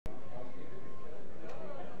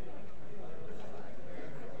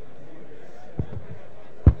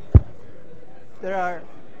There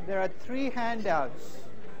are three handouts.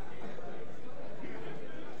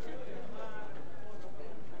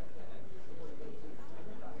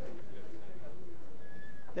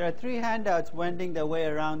 There are three handouts wending their way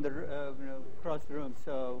around across the room,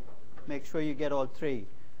 so make sure you get all three.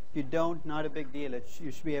 If you don't, not a big deal.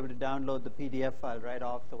 You should be able to download the PDF file right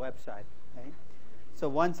off the website. Okay? So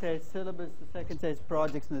one says syllabus, the second says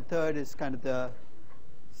projects, and the third is kind of the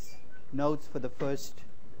notes for the first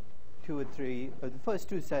two or three, or the first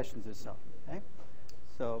two sessions or so. Okay?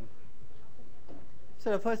 So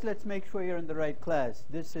first let's make sure you're in the right class.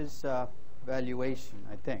 This is valuation,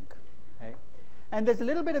 I think. Okay? And there's a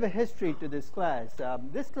little bit of a history to this class.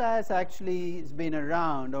 This class actually has been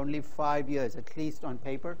around only 5 years, at least on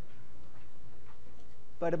paper.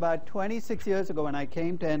 But about 26 years ago when I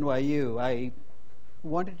came to NYU, I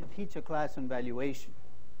wanted to teach a class on valuation.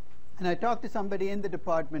 And I talked to somebody in the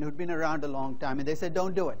department who'd been around a long time, and they said,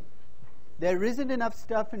 don't do it. There isn't enough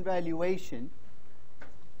stuff in valuation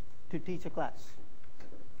to teach a class.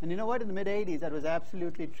 And you know what? In the mid-'80s, that was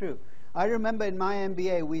absolutely true. I remember in my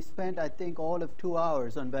MBA, we spent, I think, all of 2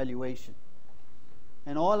 hours on valuation.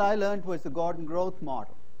 And all I learned was the Gordon growth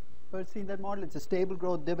model. You've seen that model? It's a stable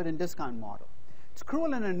growth dividend discount model. It's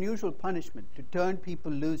cruel and unusual punishment to turn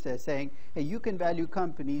people loose there saying, hey, you can value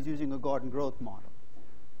companies using a Gordon growth model.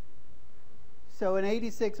 So in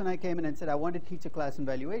 '86, when I came in and said, I want to teach a class on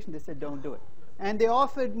valuation, they said, don't do it. And they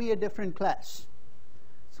offered me a different class.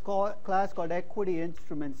 It's a class called Equity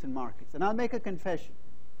Instruments and Markets. And I'll make a confession.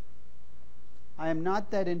 I am not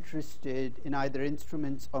that interested in either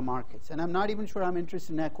instruments or markets. And I'm not even sure I'm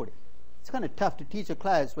interested in equity. It's kind of tough to teach a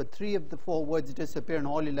class where 3 of the 4 words disappear and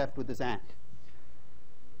all you're left with is and.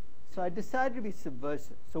 So I decided to be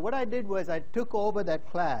subversive. So what I did was I took over that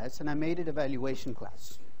class and I made it a valuation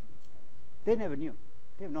class. They never knew.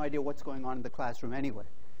 They have no idea what's going on in the classroom anyway.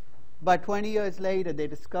 But 20 years later, they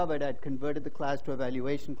discovered I'd converted the class to a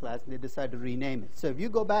valuation class and they decided to rename it. So if you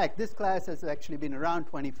go back, this class has actually been around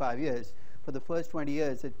 25 years. For the first 20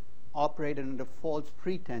 years, it operated under false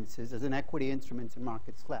pretenses as an equity instruments and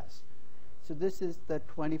markets class. So this is the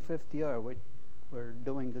 25th year we're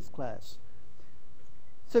doing this class.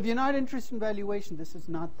 So if you're not interested in valuation, this is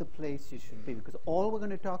not the place you should be, because all we're going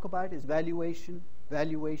to talk about is valuation,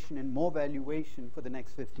 valuation, and more valuation for the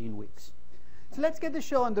next 15 weeks. So let's get the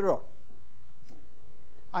show on the road.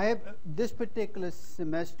 This particular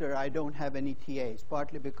semester, I don't have any TAs,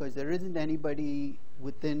 partly because there isn't anybody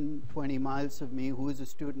within 20 miles of me who is a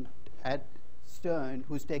student at Stern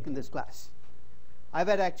who's taken this class. I've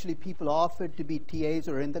had actually people offered to be TAs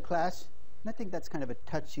or in the class. And I think that's kind of a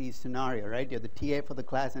touchy scenario, right? You're the TA for the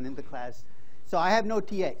class and in the class. So I have no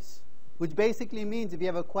TAs, which basically means if you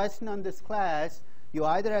have a question on this class, you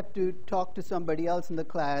either have to talk to somebody else in the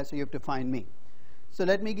class or you have to find me. So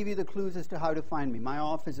let me give you the clues as to how to find me. My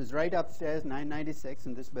office is right upstairs, 996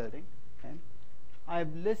 in this building. Okay?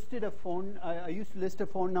 I've listed a phone. I used to list a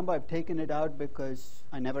phone number. I've taken it out because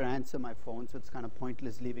I never answer my phone, so it's kind of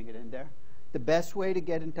pointless leaving it in there. The best way to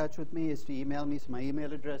get in touch with me is to email me, so my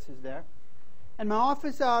email address is there. And my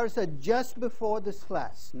office hours are just before this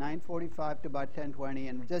class, 9:45 to about 10:20,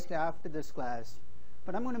 and just after this class.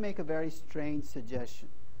 But I'm going to make a very strange suggestion.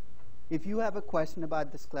 If you have a question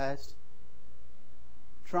about this class,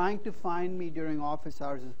 trying to find me during office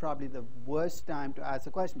hours is probably the worst time to ask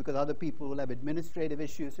a question because other people will have administrative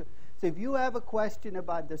issues. So if you have a question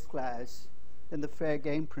about this class, then the fair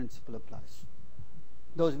game principle applies.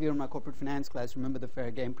 Those of you in my corporate finance class remember the fair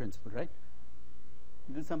game principle, right?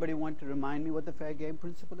 Does somebody want to remind me what the fair game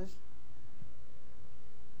principle is?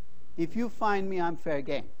 If you find me, I'm fair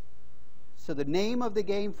game. So the name of the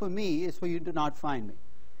game for me is for you to not find me.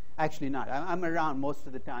 Actually not. I'm around most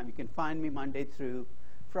of the time. You can find me Monday through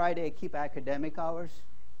Friday. I keep academic hours.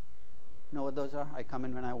 You know what those are? I come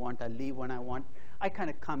in when I want. I leave when I want. I kind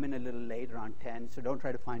of come in a little late, around 10, so don't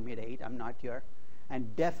try to find me at 8. I'm not here.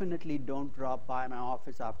 And definitely don't drop by my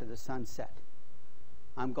office after the sunset.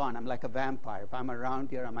 I'm gone. I'm like a vampire. If I'm around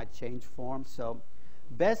here, I might change form. So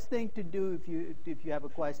best thing to do if you have a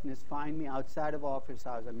question is find me outside of office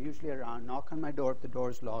hours. I'm usually around. Knock on my door if the door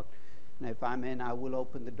is locked. And if I'm in, I will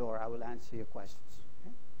open the door. I will answer your questions.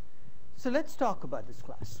 Okay? So let's talk about this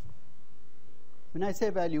class. When I say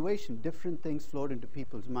valuation, different things float into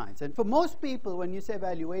people's minds. And for most people, when you say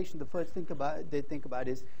valuation, the first thing they think about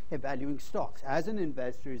is valuing stocks. As an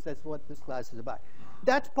investor, that's what this class is about.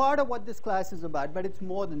 That's part of what this class is about, but it's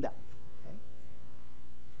more than that. Okay?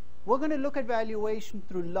 We're going to look at valuation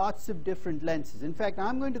through lots of different lenses. In fact,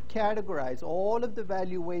 I'm going to categorize all of the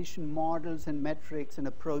valuation models and metrics and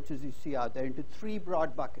approaches you see out there into 3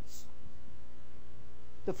 broad buckets.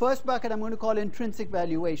 The first bucket I'm going to call intrinsic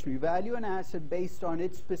valuation. We value an asset based on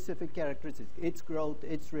its specific characteristics, its growth,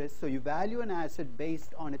 its risk. So you value an asset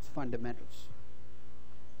based on its fundamentals.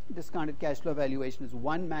 Discounted cash flow valuation is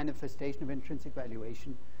one manifestation of intrinsic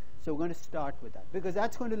valuation. So we're going to start with that because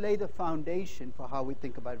that's going to lay the foundation for how we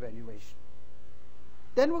think about valuation.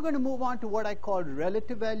 Then we're going to move on to what I call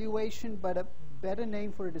relative valuation, but a better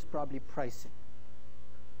name for it is probably pricing.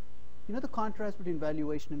 You know the contrast between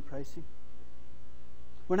valuation and pricing?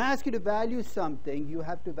 When I ask you to value something, you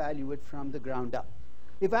have to value it from the ground up.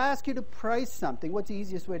 If I ask you to price something, what's the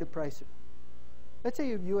easiest way to price it? Let's say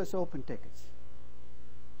you have US Open tickets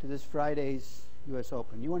to this Friday's US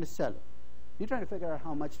Open. You want to sell it. You're trying to figure out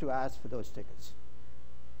how much to ask for those tickets.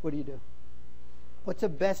 What do? What's the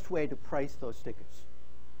best way to price those tickets?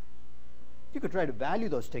 You could try to value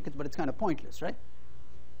those tickets, but it's kind of pointless, right?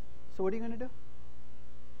 So what are you going to do?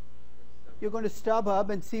 You're going to StubHub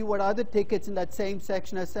and see what other tickets in that same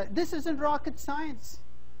section are said. This isn't rocket science.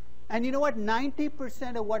 And you know what?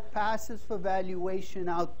 90% of what passes for valuation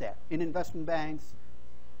out there in investment banks,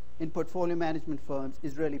 in portfolio management firms,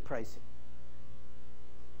 is really pricing.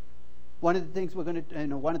 One of the things we're going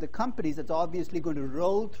to, one of the companies that's obviously going to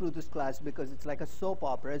roll through this class because it's like a soap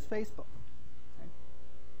opera is Facebook. Right?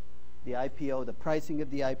 The IPO, the pricing of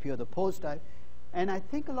the IPO, the post-IPO. And I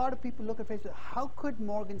think a lot of people look at Facebook, how could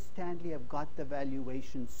Morgan Stanley have got the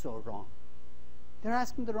valuation so wrong? They're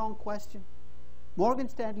asking the wrong question. Morgan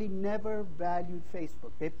Stanley never valued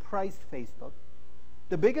Facebook. They priced Facebook.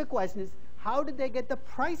 The bigger question is, how did they get the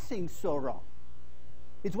pricing so wrong?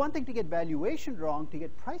 It's one thing to get valuation wrong, to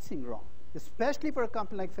get pricing wrong, especially for a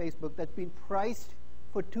company like Facebook that's been priced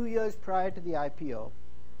for 2 years prior to the IPO.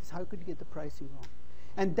 Is how could you get the pricing wrong?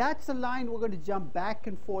 And that's a line we're going to jump back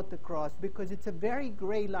and forth across because it's a very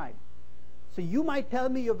gray line. So you might tell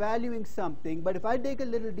me you're valuing something, but if I dig a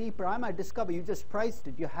little deeper, I might discover you just priced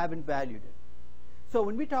it, you haven't valued it. So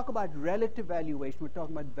when we talk about relative valuation, we're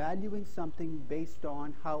talking about valuing something based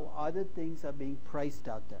on how other things are being priced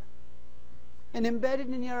out there. And embedded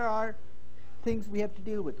in here are things we have to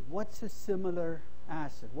deal with. What's a similar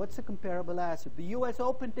asset? What's a comparable asset? The US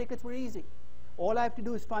Open tickets were easy. All I have to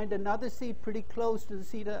do is find another seat pretty close to the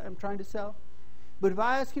seat I'm trying to sell. But if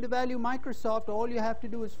I ask you to value Microsoft, all you have to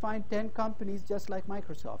do is find 10 companies just like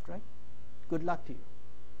Microsoft, right? Good luck to you.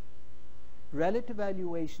 Relative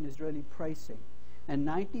valuation is really pricing. And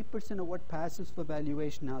 90% of what passes for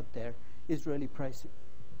valuation out there is really pricing.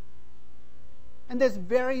 And there's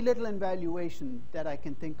very little in valuation that I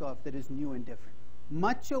can think of that is new and different.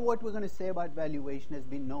 Much of what we're going to say about valuation has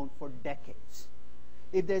been known for decades.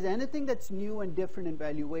 If there's anything that's new and different in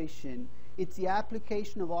valuation, it's the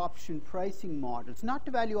application of option pricing models, not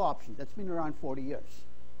to value options, that's been around 40 years,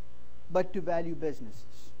 but to value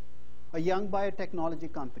businesses. A young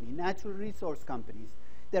biotechnology company, natural resource companies,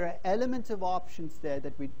 there are elements of options there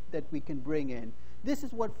that we can bring in. This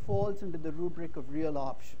is what falls under the rubric of real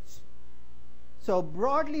options. So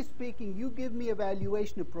broadly speaking, you give me a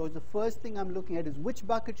valuation approach, the first thing I'm looking at is which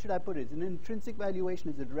bucket should I put it? Is it an intrinsic valuation?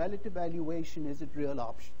 Is it relative valuation? Is it real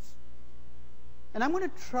options? And I'm going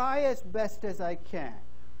to try as best as I can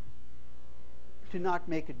to not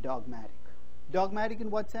make it dogmatic. Dogmatic in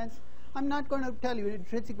what sense? I'm not going to tell you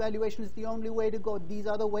intrinsic valuation is the only way to go. These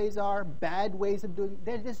other ways are bad ways of doing it.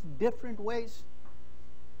 They're just different ways.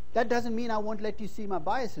 That doesn't mean I won't let you see my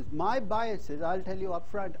biases. My biases, I'll tell you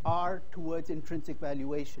up front, are towards intrinsic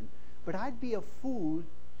valuation. But I'd be a fool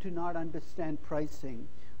to not understand pricing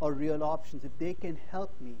or real options if they can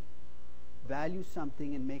help me value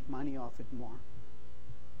something and make money off it more.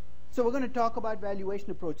 So we're going to talk about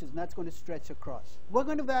valuation approaches, and that's going to stretch across. We're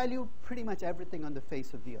going to value pretty much everything on the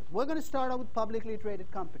face of the earth. We're going to start out with publicly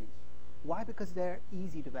traded companies. Why? Because they're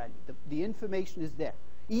easy to value. The information is there.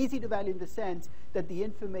 Easy to value in the sense that the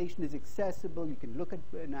information is accessible. You can look at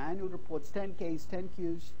annual reports, 10Ks,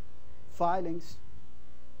 10Qs, filings.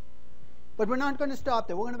 But we're not going to stop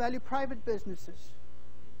there. We're going to value private businesses.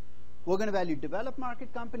 We're going to value developed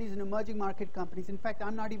market companies and emerging market companies. In fact,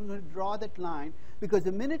 I'm not even going to draw that line, because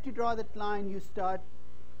the minute you draw that line, you start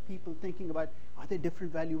people thinking about, are there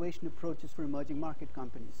different valuation approaches for emerging market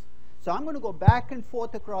companies? So I'm going to go back and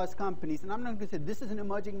forth across companies, and I'm not going to say this is an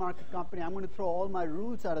emerging market company. I'm going to throw all my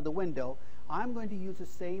rules out of the window. I'm going to use the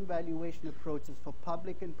same valuation approaches for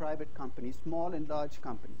public and private companies, small and large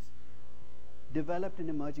companies, developed and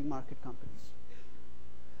emerging market companies.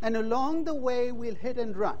 And along the way, we'll hit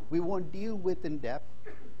and run. We won't deal with in depth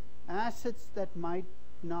assets that might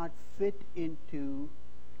not fit into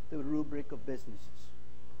the rubric of businesses.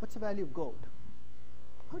 What's the value of gold?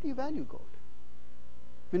 How do you value gold?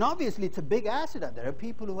 I mean, obviously, it's a big asset out there. There are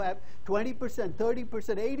people who have 20%, 30%,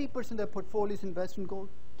 80% of their portfolios invest in gold.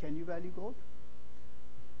 Can you value gold?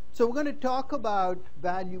 So we're going to talk about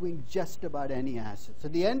valuing just about any asset. So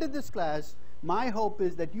at the end of this class, my hope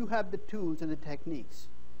is that you have the tools and the techniques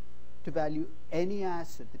to value any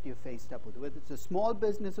asset that you're faced up with, whether it's a small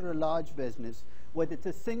business or a large business, whether it's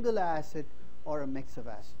a single asset or a mix of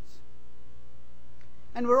assets.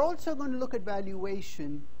 And we're also going to look at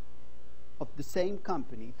valuation of the same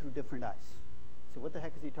company through different eyes. So what the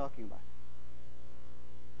heck is he talking about?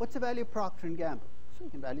 What's the value of Procter & Gamble? So we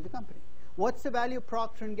can value the company. What's the value of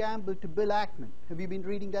Procter & Gamble to Bill Ackman? Have you been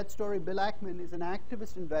reading that story? Bill Ackman is an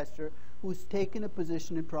activist investor who's taken a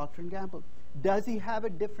position in Procter & Gamble. Does he have a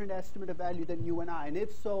different estimate of value than you and I? And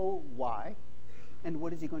if so, why? And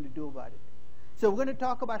what is he going to do about it? So we're going to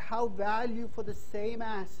talk about how value for the same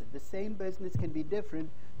asset, the same business, can be different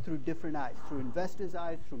through different eyes, through investors'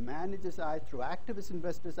 eyes, through managers' eyes, through activist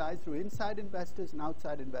investors' eyes, through inside investors and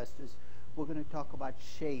outside investors. We're going to talk about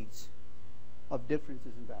shades of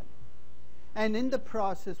differences in value. And in the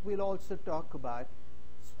process, we'll also talk about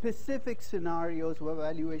specific scenarios where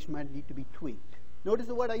valuation might need to be tweaked. Notice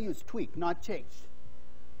the word I use, tweak, not changed.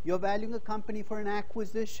 You're valuing a company for an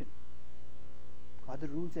acquisition. Are the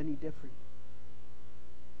rules any different?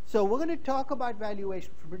 So we're going to talk about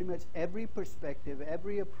valuation from pretty much every perspective,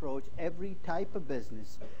 every approach, every type of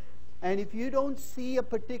business. And if you don't see a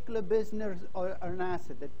particular business or an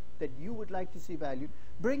asset that you would like to see valued,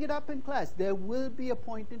 bring it up in class. There will be a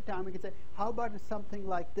point in time we can say, how about something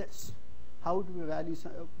like this? How do we value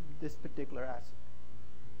this particular asset?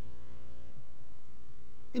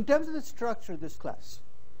 In terms of the structure of this class,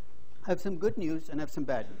 I have some good news and I have some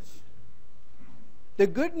bad news. The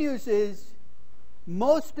good news is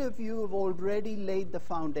most of you have already laid the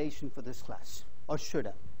foundation for this class, or should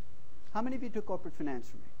have. How many of you took corporate finance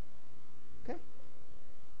from me? Okay.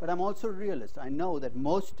 But I'm also a realist. I know that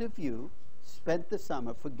most of you spent the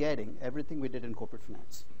summer forgetting everything we did in corporate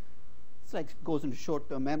finance. It's like it goes into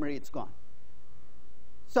short-term memory, it's gone.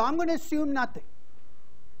 So I'm going to assume nothing.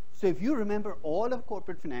 So if you remember all of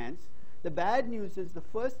corporate finance, the bad news is the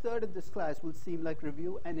first third of this class will seem like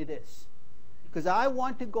review, and it is. Because I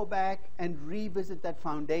want to go back and revisit that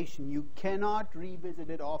foundation. You cannot revisit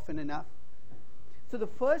it often enough. So the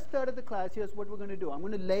first third of the class, here's what we're going to do. I'm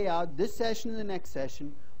going to lay out this session and the next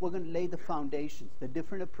session. We're going to lay the foundations, the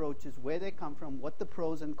different approaches, where they come from, what the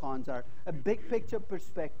pros and cons are, a big picture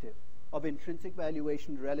perspective of intrinsic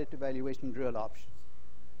valuation, relative valuation, and real options.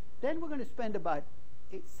 Then we're going to spend about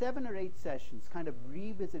 7 or 8 sessions kind of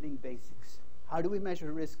revisiting basics. How do we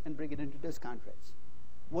measure risk and bring it into discount rates?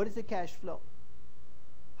 What is the cash flow?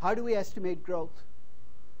 How do we estimate growth?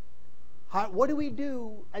 What do we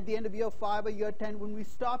do at the end of year 5 or year 10 when we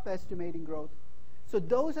stop estimating growth? So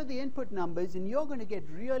those are the input numbers, and you're going to get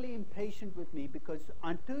really impatient with me because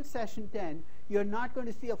until session 10, you're not going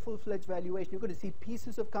to see a full-fledged valuation. You're going to see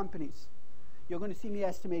pieces of companies. You're going to see me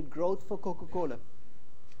estimate growth for Coca-Cola.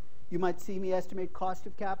 You might see me estimate cost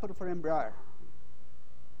of capital for Embraer.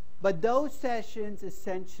 But those sessions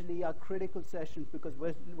essentially are critical sessions because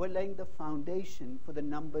we're laying the foundation for the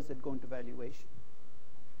numbers that go into valuation.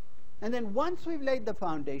 And then once we've laid the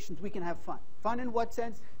foundations, we can have fun. Fun in what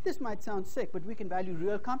sense? This might sound sick, but we can value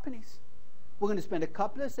real companies. We're going to spend a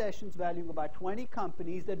couple of sessions valuing about 20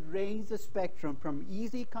 companies that range the spectrum from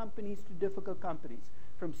easy companies to difficult companies,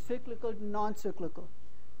 from cyclical to non-cyclical,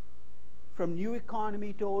 from new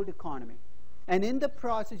economy to old economy. And in the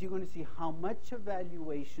process, you're going to see how much of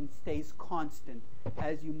valuation stays constant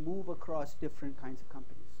as you move across different kinds of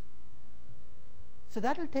companies. So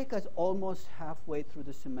that'll take us almost halfway through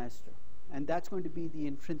the semester. And that's going to be the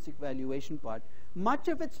intrinsic valuation part. Much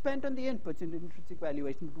of it's spent on the inputs in the intrinsic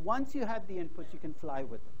valuation. But once you have the inputs, you can fly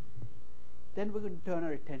with them. Then we're going to turn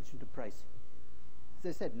our attention to pricing.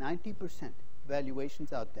 As I said, 90%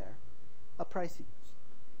 valuations out there are pricing.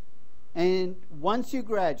 And once you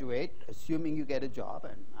graduate, assuming you get a job,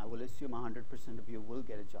 and I will assume 100% of you will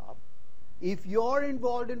get a job, if you're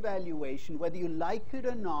involved in valuation, whether you like it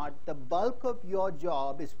or not, the bulk of your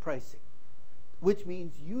job is pricing, which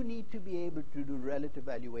means you need to be able to do relative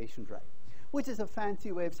valuation right, which is a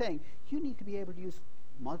fancy way of saying you need to be able to use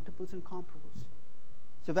multiples and comparables.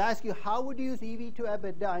 So if I ask you, how would you use EV to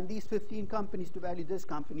EBITDA in these 15 companies to value this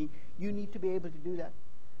company, you need to be able to do that.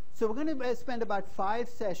 So we're going to spend about 5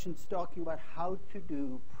 sessions talking about how to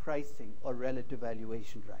do pricing or relative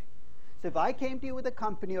valuation right. So if I came to you with a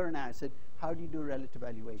company or an asset, how do you do relative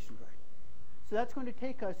valuation right? So that's going to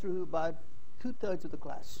take us through about 2/3 of the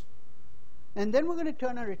class. And then we're going to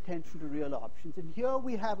turn our attention to real options. And here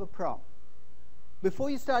we have a problem. before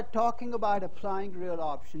you start talking about applying real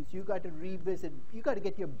options, you got to revisit, you got to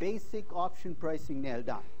get your basic option pricing nailed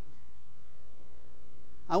down.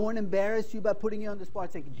 I won't embarrass you by putting you on the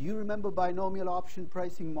spot saying, do you remember binomial option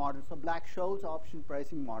pricing models or Black-Scholes option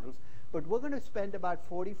pricing models? But we're going to spend about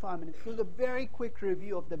 45 minutes doing a very quick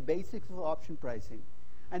review of the basics of option pricing.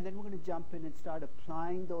 And then we're going to jump in and start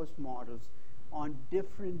applying those models on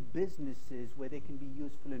different businesses where they can be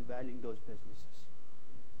useful in valuing those businesses.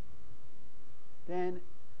 Then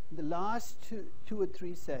the last two or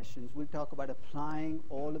three sessions, we'll talk about applying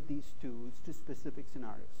all of these tools to specific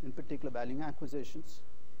scenarios, in particular valuing acquisitions.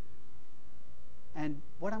 And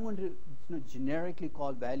what I'm going to generically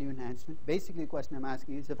call value enhancement, basically the question I'm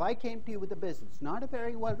asking is, if I came to you with a business, not a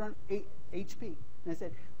very well-run HP, and I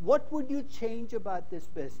said, what would you change about this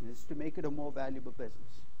business to make it a more valuable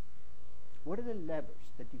business? What are the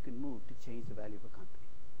levers that you can move to change the value of a company?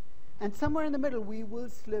 And somewhere in the middle, we will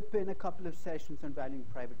slip in a couple of sessions on valuing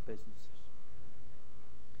private businesses.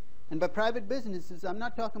 And by private businesses, I'm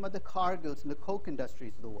not talking about the Cargills and the Coke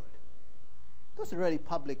industries of the world. Those are really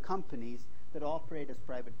public companies that operate as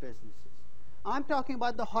private businesses. I'm talking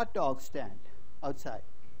about the hot dog stand outside.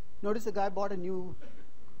 Notice the guy bought a new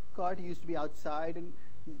car. He used to be outside,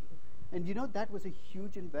 and you know, that was a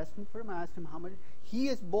huge investment for him. I asked him how much. He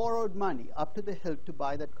has borrowed money up to the hilt to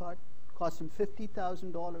buy that car. It cost him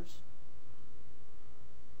 $50,000.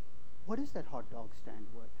 What is that hot dog stand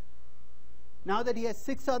worth? Now that he has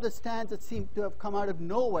 6 other stands that seem to have come out of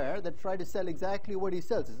nowhere that try to sell exactly what he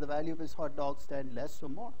sells, is the value of his hot dog stand less or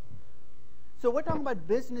more? So we're talking about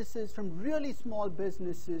businesses, from really small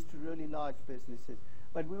businesses to really large businesses.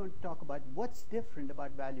 But we want to talk about what's different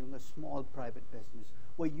about valuing a small private business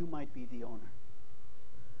where you might be the owner.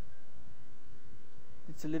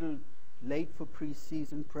 It's a little late for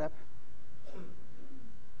pre-season prep,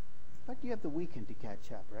 but you have the weekend to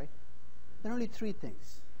catch up, right? There are only 3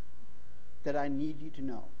 things that I need you to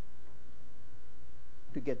know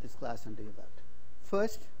to get this class under your belt.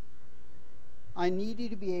 First, I need you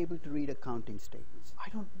to be able to read accounting statements. I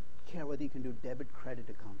don't care whether you can do debit credit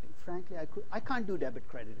accounting. Frankly, I can't do debit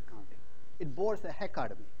credit accounting. It bores the heck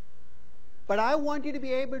out of me. But I want you to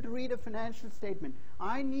be able to read a financial statement.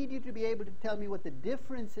 I need you to be able to tell me what the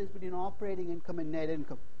difference is between operating income and net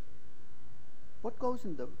income. What goes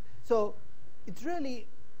in them? So it's really,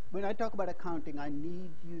 when I talk about accounting, I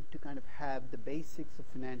need you to kind of have the basics of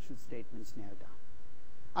financial statements nailed down.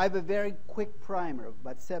 I have a very quick primer of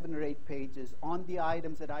about 7 or 8 pages on the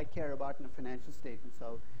items that I care about in a financial statement.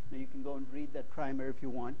 So you can go and read that primer if you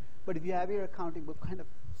want. But if you have your accounting book, kind of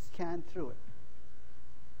scan through it.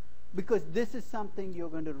 Because this is something you're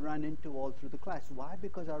going to run into all through the class. Why?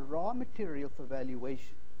 Because our raw material for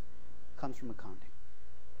valuation comes from accounting.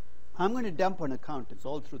 I'm going to dump on accountants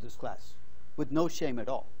all through this class with no shame at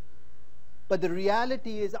all. But the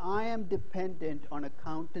reality is I am dependent on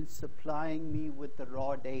accountants supplying me with the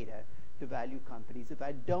raw data to value companies. If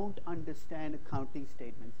I don't understand accounting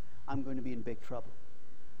statements, I'm going to be in big trouble.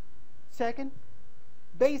 Second,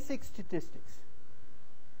 basic statistics.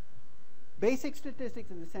 Basic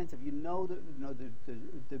statistics in the sense of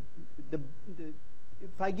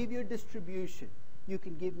if I give you a distribution, you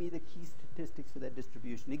can give me the key statistics for that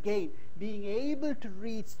distribution. Again, being able to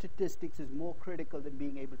read statistics is more critical than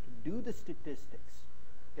being able to do the statistics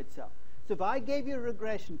itself. So if I gave you a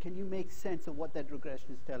regression, can you make sense of what that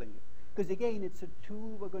regression is telling you? Because again, it's a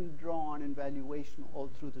tool we're going to draw on in valuation all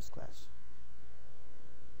through this class.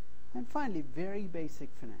 And finally, very basic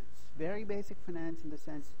finance. Very basic finance in the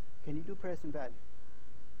sense, can you do present value?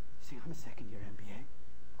 See, I'm a second-year MBA.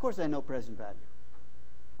 Of course I know present value.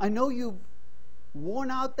 I know you've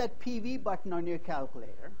worn out that PV button on your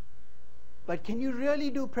calculator, but can you really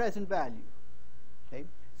do present value? Okay?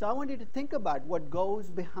 So I want you to think about what goes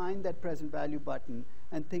behind that present value button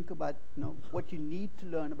and think about what you need to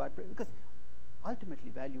learn about, because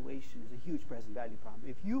ultimately valuation is a huge present value problem.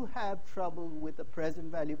 If you have trouble with the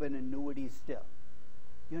present value of an annuity still,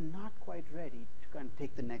 you're not quite ready to kind of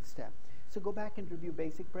take the next step. So go back and review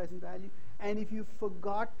basic present value. And if you've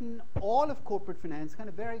forgotten all of corporate finance, kind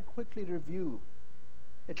of very quickly review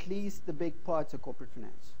at least the big parts of corporate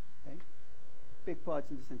finance. Okay? Big parts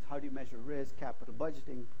in the sense, how do you measure risk, capital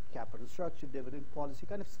budgeting, capital structure, dividend policy,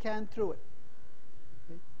 kind of scan through it.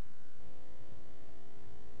 Okay?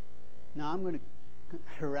 Now I'm going to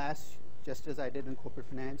harass, just as I did in corporate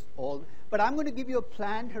finance, but I'm going to give you a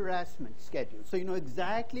planned harassment schedule, so you know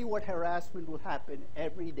exactly what harassment will happen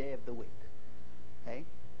every day of the week. Okay?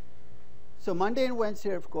 So Monday and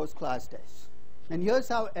Wednesday are, of course, class days. And here's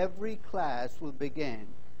how every class will begin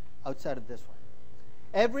outside of this one.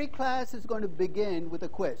 Every class is going to begin with a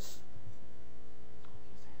quiz.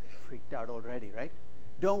 freaked out already, right?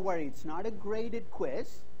 Don't worry, it's not a graded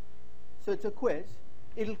quiz. So it's a quiz.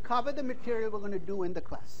 It'll cover the material we're going to do in the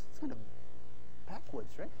class. It's kind of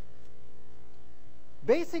backwards, right?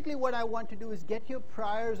 Basically, what I want to do is get your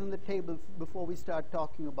priors on the table before we start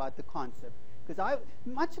talking about the concept. Because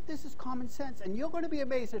much of this is common sense, and you're going to be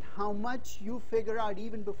amazed at how much you figure out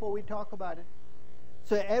even before we talk about it.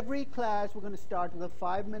 So every class, we're going to start with a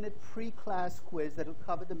 5-minute pre-class quiz that will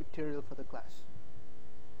cover the material for the class.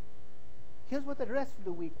 Here's what the rest of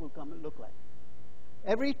the week will look like.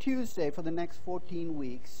 Every Tuesday for the next 14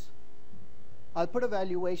 weeks, I'll put a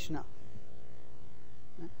valuation up.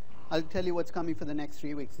 I'll tell you what's coming for the next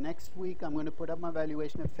 3 weeks. Next week, I'm going to put up my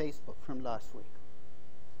valuation of Facebook from last week.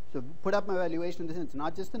 So put up my valuation. It's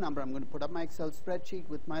not just a number. I'm going to put up my Excel spreadsheet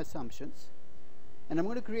with my assumptions. And I'm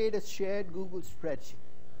going to create a shared Google spreadsheet.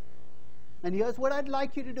 And here's what I'd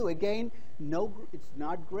like you to do. Again, no, it's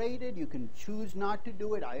not graded. You can choose not to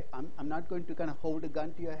do it. I'm not going to kind of hold a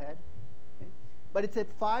gun to your head. Okay? But it's a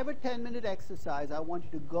 5 or 10 minute exercise. I want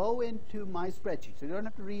you to go into my spreadsheet. So you don't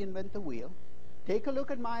have to reinvent the wheel. Take a look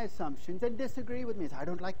at my assumptions and disagree with me. So I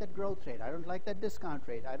don't like that growth rate. I don't like that discount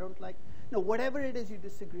rate. I don't like... No, whatever it is you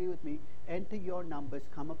disagree with me, enter your numbers,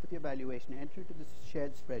 come up with your valuation, enter it to the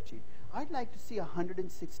shared spreadsheet. I'd like to see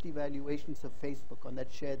 160 valuations of Facebook on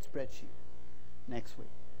that shared spreadsheet next week.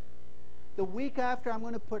 The week after, I'm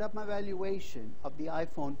going to put up my valuation of the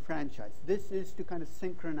iPhone franchise. This is to kind of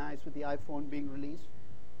synchronize with the iPhone being released.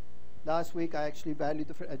 Last week, I actually valued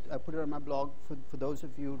I put it on my blog for those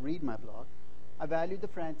of you who read my blog. I valued the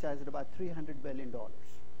franchise at about $300 billion.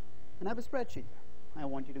 And I have a spreadsheet there. I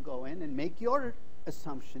want you to go in and make your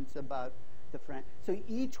assumptions about the franchise. So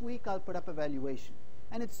each week I'll put up a valuation.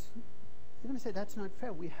 And you're going to say, that's not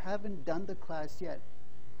fair. We haven't done the class yet.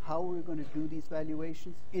 How are we going to do these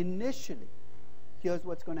valuations? Initially, here's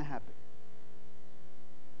what's going to happen.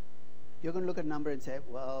 You're going to look at a number and say,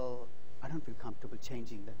 well, I don't feel comfortable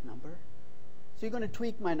changing that number. So you're going to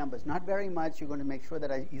tweak my numbers. Not very much. You're going to make sure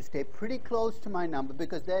that you stay pretty close to my number,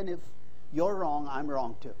 because then if you're wrong, I'm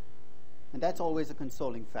wrong too. And that's always a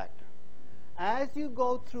consoling factor. As you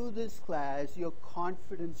go through this class, your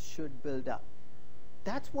confidence should build up.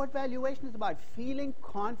 That's what valuation is about. Feeling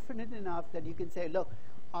confident enough that you can say, look,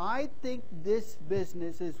 I think this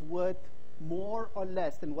business is worth more or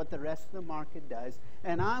less than what the rest of the market does,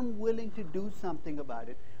 and I'm willing to do something about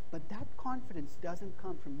it. But that confidence doesn't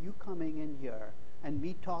come from you coming in here and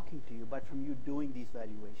me talking to you, but from you doing these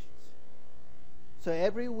valuations. So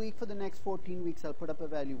every week for the next 14 weeks, I'll put up a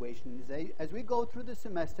valuation. As we go through the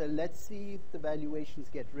semester, let's see if the valuations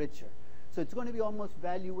get richer. So it's going to be almost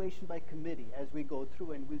valuation by committee as we go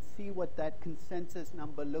through, and we'll see what that consensus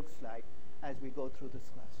number looks like as we go through this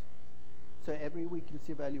class. So every week you'll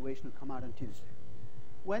see a valuation will come out on Tuesday.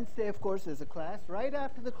 Wednesday, of course, is a class. Right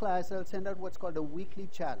after the class, I'll send out what's called a weekly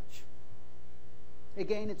challenge.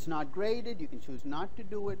 Again, it's not graded. You can choose not to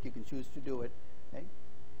do it. You can choose to do it. Okay?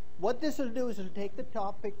 What this will do is it'll take the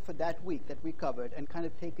topic for that week that we covered and kind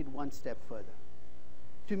of take it one step further.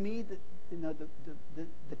 To me,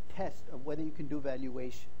 the test of whether you can do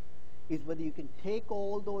valuation is whether you can take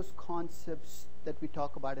all those concepts that we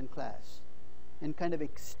talk about in class and kind of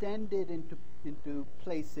extend it into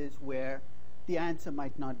places where the answer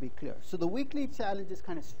might not be clear. So the weekly challenges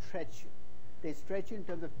kind of stretch you. They stretch you in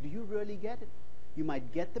terms of, do you really get it? You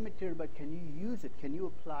might get the material, but can you use it? Can you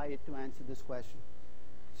apply it to answer this question?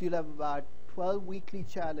 So you'll have about 12 weekly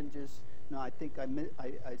challenges. No, I think I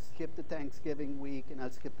skipped the Thanksgiving week, and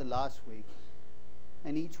I'll skip the last week.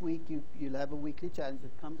 And each week you'll have a weekly challenge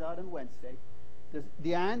that comes out on Wednesday.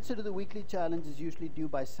 The answer to the weekly challenge is usually due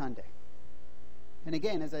by Sunday. And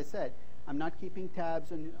again, as I said, I'm not keeping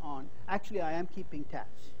tabs on. Actually, I am keeping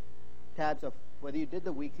tabs of whether you did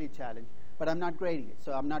the weekly challenge, but I'm not grading it.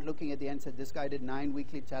 So I'm not looking at the end and said, this guy did 9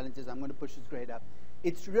 weekly challenges, I'm going to push his grade up.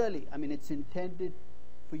 It's really, it's intended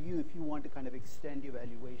for you if you want to kind of extend your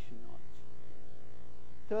evaluation knowledge.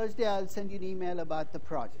 Thursday, I'll send you an email about the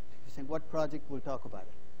project. If you're saying, what project, we'll talk about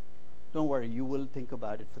it. Don't worry, you will think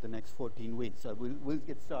about it for the next 14 weeks. So we'll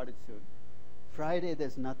get started soon. Friday,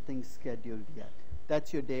 there's nothing scheduled yet.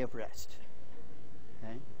 That's your day of rest.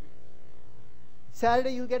 Okay?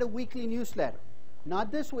 Saturday, you'll get a weekly newsletter.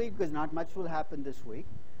 Not this week, because not much will happen this week,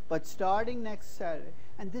 but starting next Saturday.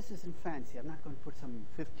 And this isn't fancy. I'm not going to put some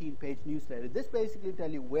 15-page newsletter. This basically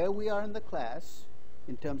tells you where we are in the class,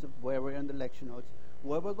 in terms of where we're in the lecture notes,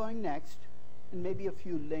 where we're going next, and maybe a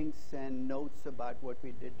few links and notes about what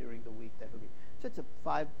we did during the week. That'll be. So it's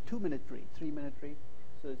a 2-minute read, 3-minute read.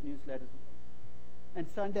 So there's newsletters. And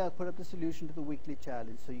Sunday, I'll put up the solution to the weekly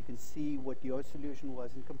challenge so you can see what your solution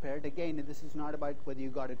was and compare it. Again, this is not about whether you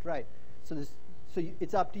got it right. So So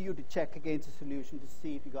it's up to you to check against the solution to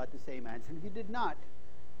see if you got the same answer. And if you did not,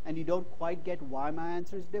 and you don't quite get why my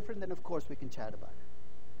answer is different, then of course we can chat about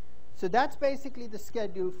it. So that's basically the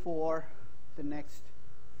schedule for the next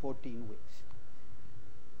 14 weeks.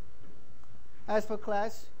 As for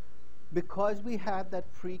class, because we have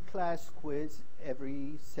that pre-class quiz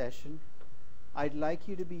every session, I'd like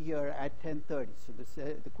you to be here at 10:30. So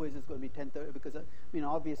the quiz is going to be 10:30 because,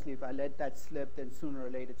 obviously if I let that slip, then sooner or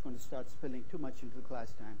later it's going to start spilling too much into the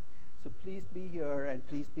class time. So please be here, and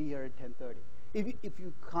please be here at 10:30. If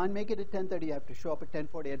you can't make it at 10:30, you have to show up at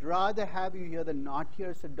 10:40. I'd rather have you here than not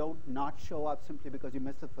here, so don't not show up simply because you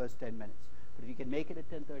missed the first 10 minutes. But if you can make it at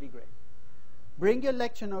 10:30, great. Bring your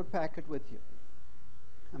lecture note packet with you.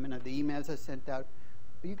 The emails are sent out.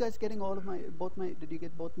 Are you guys getting did you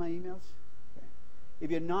get both my emails? Okay. If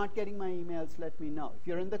you're not getting my emails, let me know. If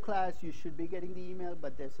you're in the class, you should be getting the email,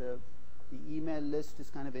 but the email list is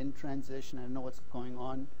kind of in transition. I don't know what's going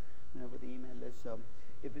on with the email list. So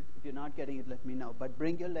if you're not getting it, let me know. But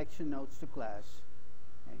bring your lecture notes to class.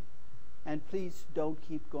 Okay? And please don't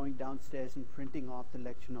keep going downstairs and printing off the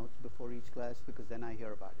lecture notes before each class, because then I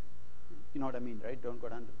hear about it. You know what I mean, right? Don't go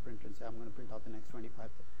down to the printer and say, I'm going to print out the next 25.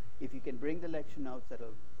 If you can bring the lecture notes,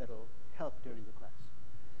 that'll help during the class.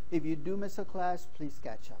 If you do miss a class, please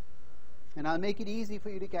catch up. And I'll make it easy for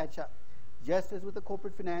you to catch up. Just as with the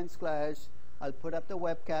corporate finance class, I'll put up the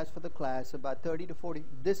webcast for the class, about 30 to 40.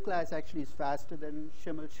 This class actually is faster than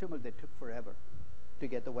Shimmel. They took forever to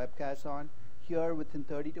get the webcast on. Here, within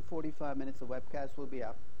 30 to 45 minutes, the webcast will be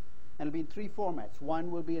up. And it'll be in three formats.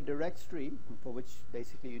 One will be a direct stream, for which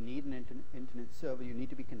basically you need an internet server. You need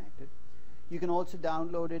to be connected. You can also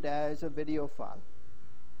download it as a video file,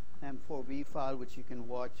 M4V file, which you can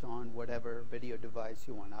watch on whatever video device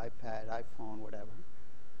you want, iPad, iPhone, whatever.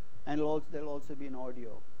 And there'll also be an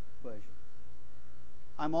audio version.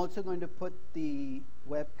 I'm also going to put the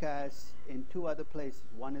webcast in two other places.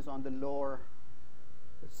 One is on the lower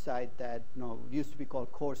site that used to be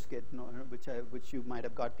called CourseKit, which you might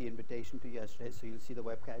have got the invitation to yesterday, so you'll see the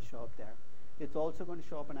webcast show up there. It's also going to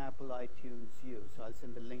show up on Apple iTunes U, so I'll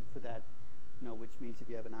send the link for that, which means if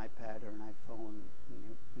you have an iPad or an iPhone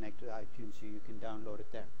connected to iTunes U, you can download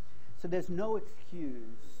it there. So there's no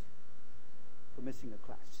excuse for missing a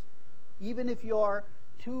class. Even if you're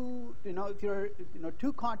two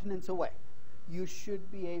continents away, you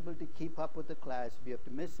should be able to keep up with the class. If you have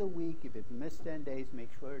to miss a week, if you have to miss 10 days, make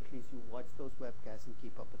sure at least you watch those webcasts and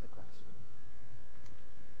keep up with the class.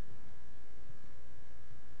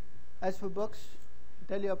 As for books, I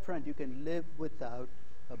tell you up front, you can live without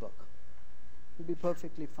a book. You'll be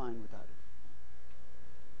perfectly fine without it.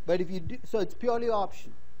 But if you do, so it's purely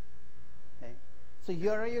optional. Okay? So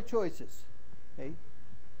here are your choices. Okay?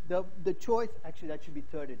 The choice, actually that should be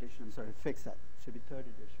third edition. I'm sorry, fix that. It should be third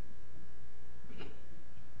edition.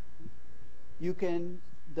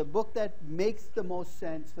 The book that makes the most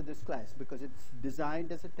sense for this class, because it's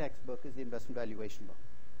designed as a textbook, is the investment valuation book.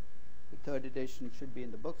 The third edition should be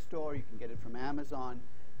in the bookstore. You can get it from Amazon.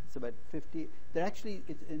 It's about 50.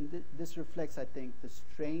 This reflects, I think, the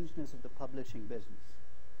strangeness of the publishing business.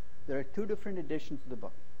 There are two different editions of the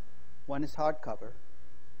book. One is hardcover,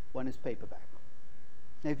 one is paperback.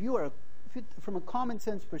 Now, from a common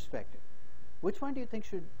sense perspective, which one do you think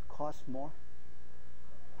should cost more?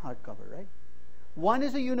 Hardcover, right? One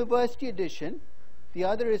is a university edition, the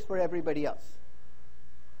other is for everybody else.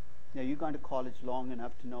 Now, you've gone to college long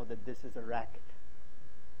enough to know that this is a racket.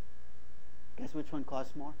 Guess which one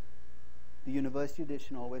costs more? The university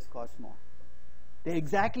edition always costs more. They're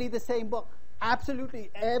exactly the same book.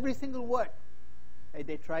 Absolutely, every single word.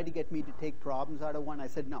 They tried to get me to take problems out of one. I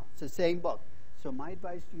said, no, it's the same book. So my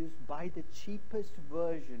advice to you is buy the cheapest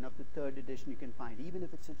version of the third edition you can find, even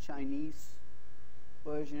if it's a Chinese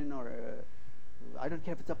version or I don't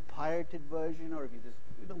care if it's a pirated version or if you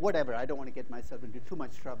just, whatever. I don't want to get myself into too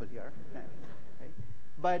much trouble here. Okay?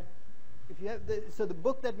 But if you have so the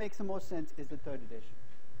book that makes the most sense is the third edition.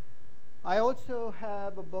 I also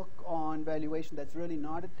have a book on valuation that's really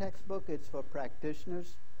not a textbook. It's for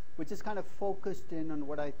practitioners, which is kind of focused in on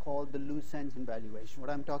what I call the loose ends in valuation. What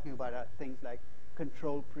I'm talking about are things like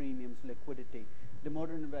control premiums, liquidity.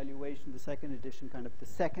 Damodaran Valuation, the second edition, kind of the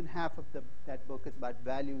second half of that book is about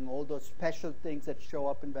valuing all those special things that show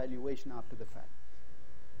up in valuation after the fact.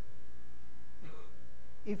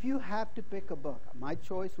 If you have to pick a book, my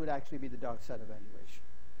choice would actually be The Dark Side of Valuation.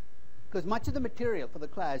 Because much of the material for the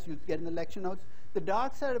class you get in the lecture notes, the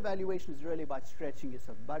dark side of valuation is really about stretching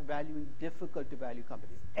yourself, about valuing difficult to value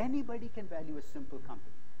companies. Anybody can value a simple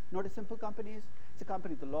company. You know what a simple company is? It's a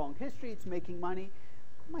company with a long history, it's making money.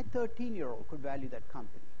 My 13-year-old could value that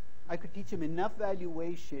company. I could teach him enough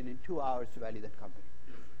valuation in 2 hours to value that company.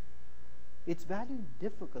 It's valuing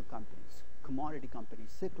difficult companies, commodity companies,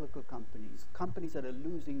 cyclical companies, companies that are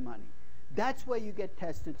losing money. That's where you get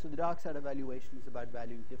tested. So the dark side of valuation is about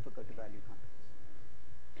valuing difficult to value companies.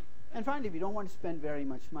 And finally, if you don't want to spend very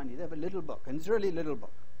much money, they have a little book, and it's really a little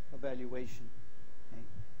book, a valuation, okay,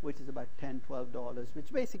 which is about $10, $12,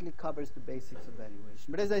 which basically covers the basics of valuation.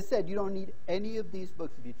 But as I said, you don't need any of these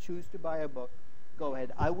books. If you choose to buy a book, go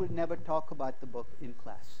ahead. I will never talk about the book in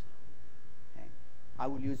class. Okay? I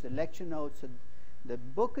will use the lecture notes. So the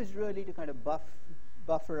book is really to kind of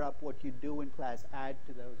buffer up what you do in class, add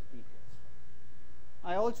to those details.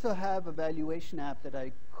 I also have a valuation app that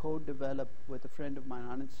I co-developed with a friend of mine,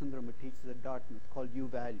 Anand Sundaram, who teaches at Dartmouth, called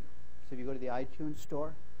UValue. So if you go to the iTunes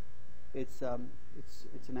store, it's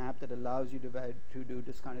an app that allows you to do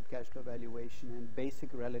discounted cash flow valuation and basic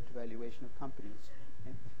relative valuation of companies.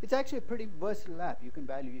 Okay? It's actually a pretty versatile app. You can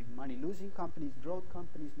value money-losing companies, growth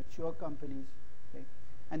companies, mature companies, okay?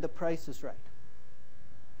 And the price is right.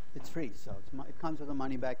 It's free, so it comes with a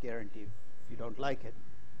money-back guarantee if you don't like it.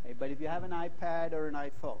 Okay? But if you have an iPad or an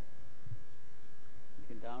iPhone, you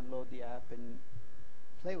can download the app and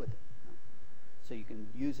play with it. So you can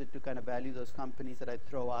use it to kind of value those companies that I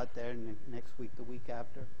throw out there next week, the week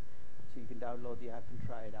after. So you can download the app and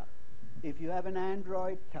try it out. If you have an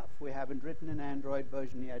Android, tough. We haven't written an Android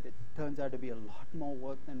version yet. It turns out to be a lot more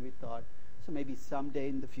work than we thought. So maybe someday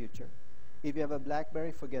in the future. If you have a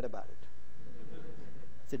BlackBerry, forget about it.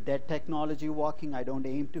 It's a dead technology walking. I don't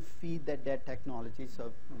aim to feed that dead technology.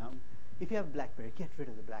 So, if you have a BlackBerry, get rid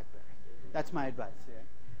of the BlackBerry. That's my advice.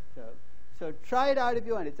 Yeah? So try it out if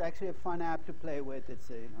you want. It's actually a fun app to play with. It's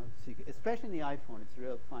especially in the iPhone, it's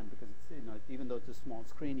real fun because it's even though it's a small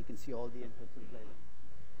screen, you can see all the inputs and play with.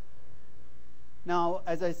 Now,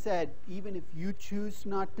 as I said, even if you choose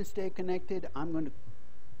not to stay connected, I'm going to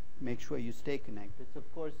make sure you stay connected. So,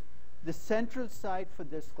 of course, the central site for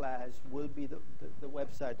this class will be the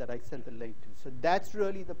website that I sent the link to. So that's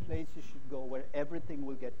really the place you should go where everything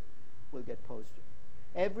will get posted.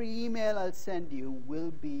 Every email I'll send you will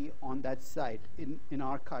be on that site in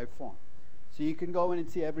archive form. So you can go in and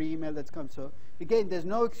see every email that's come. So again, there's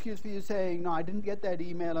no excuse for you saying, no, I didn't get that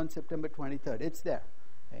email on September 23rd. It's there.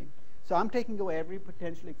 Okay? So I'm taking away every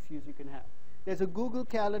potential excuse you can have. There's a Google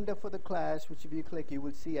Calendar for the class, which if you click, you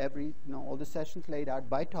will see all the sessions laid out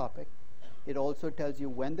by topic. It also tells you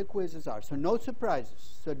when the quizzes are. So no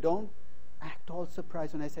surprises. So don't act all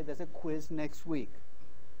surprised when I say there's a quiz next week.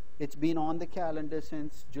 It's been on the calendar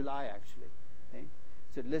since July, actually. Okay?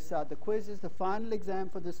 So it lists out the quizzes. The final exam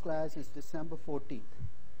for this class is December 14th,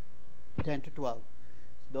 10 to 12.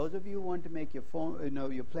 So those of you who want to make your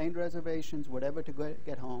your plane reservations, whatever to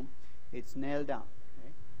get home, it's nailed down.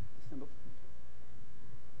 Okay? December.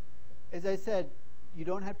 As I said, you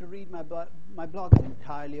don't have to read my blog. My blog is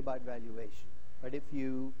entirely about valuation. But if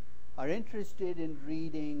you are interested in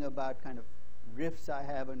reading about kind of riffs I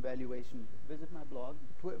have on valuation, visit my blog,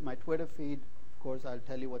 my Twitter feed. Of course, I'll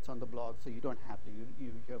tell you what's on the blog, so you don't have to.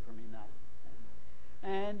 You hear from me now.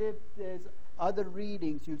 And if there's other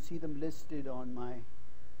readings, you'll see them listed on my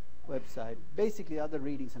website. Basically, other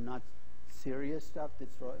readings are not serious stuff.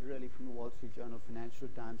 It's really from the Wall Street Journal, Financial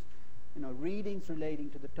Times. Readings relating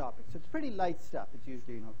to the topic. So it's pretty light stuff. It's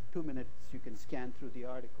usually 2 minutes. You can scan through the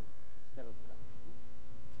article. That'll be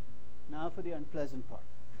done. Now for the unpleasant part.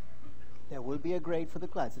 There will be a grade for the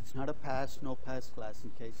class. It's not a pass, no pass class,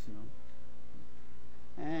 in case you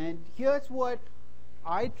know. And here's what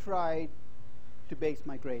I tried to base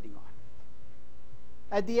my grading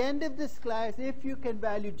on. At the end of this class, if you can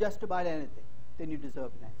value just about anything, then you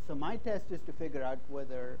deserve an A. So my test is to figure out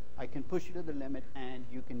whether I can push you to the limit and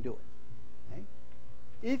you can do it. Okay?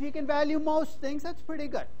 If you can value most things, that's pretty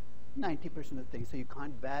good. 90% of things. So you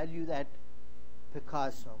can't value that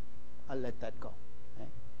Picasso. I'll let that go.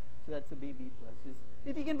 So that's a B+.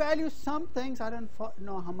 If you can value some things, I don't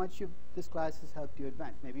know how much this class has helped you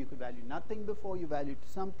advance. Maybe you could value nothing before you valued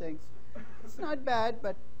some things. It's not bad,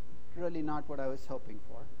 but really not what I was hoping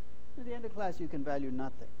for. At the end of class, you can value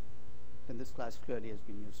nothing. Then this class clearly has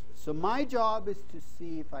been useful. So my job is to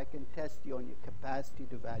see if I can test you on your capacity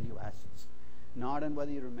to value assets, not on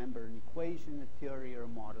whether you remember an equation, a theory, or a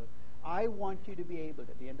model. I want you to be able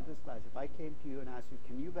to, at the end of this class, if I came to you and asked you,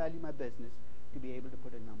 can you value my business, to be able to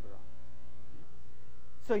put a number on.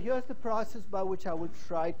 So here's the process by which I will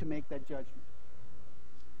try to make that judgment.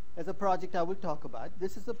 As a project I will talk about,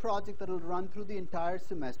 this is a project that will run through the entire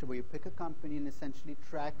semester where you pick a company and essentially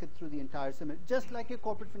track it through the entire semester, just like your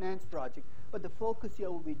corporate finance project, but the focus here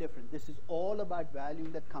will be different. This is all about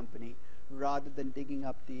valuing that company rather than digging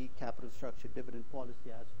up the capital structure, dividend policy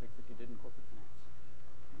aspects that you did in corporate finance.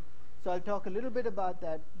 So I'll talk a little bit about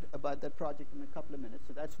that project in a couple of minutes.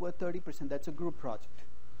 So that's worth 30%. That's a group project.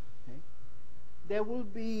 Okay? There will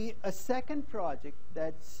be a second project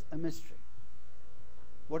that's a mystery.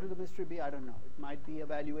 What will the mystery be? I don't know. It might be a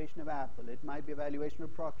valuation of Apple. It might be a valuation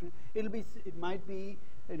of Procter. It might be,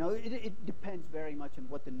 it depends very much on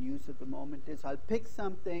what the news of the moment is. I'll pick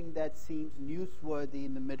something that seems newsworthy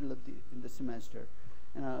in the middle of the semester.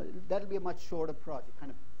 That'll be a much shorter project,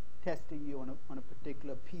 kind of testing you on a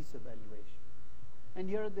particular piece of valuation. And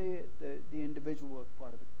here are the individual work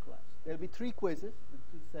part of the class. There'll be 3 quizzes.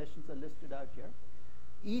 The 2 sessions are listed out here.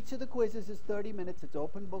 Each of the quizzes is 30 minutes. It's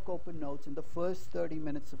open book, open notes in the first 30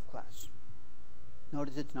 minutes of class.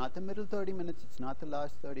 Notice it's not the middle 30 minutes. It's not the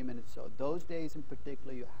last 30 minutes. So those days in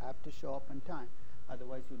particular, you have to show up on time.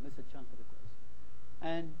 Otherwise, you'll miss a chunk of the quiz.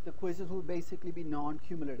 And the quizzes will basically be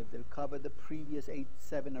non-cumulative. They'll cover the previous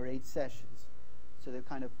 7 or 8 sessions. So they'll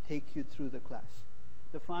kind of take you through the class.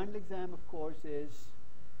 The final exam, of course, is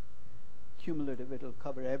cumulative. It'll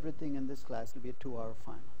cover everything in this class. It'll be a 2-hour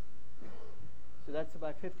final. So that's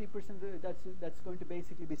about 50%. That's going to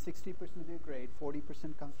basically be 60% of your grade.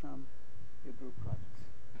 40% comes from your group projects.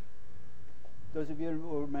 Those of you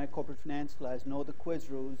who are in my corporate finance class know the quiz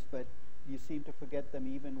rules, but you seem to forget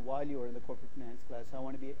them even while you are in the corporate finance class. So I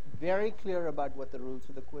want to be very clear about what the rules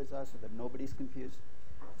of the quiz are so that nobody's confused.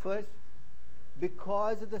 First,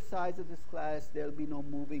 because of the size of this class, there will be no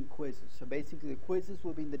moving quizzes. So basically, the quizzes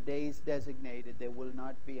will be in the days designated. There will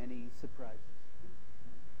not be any surprises.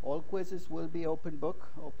 All quizzes will be open book,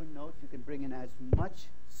 open notes. You can bring in as much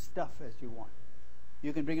stuff as you want.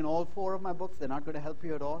 You can bring in all 4 of my books. They're not going to help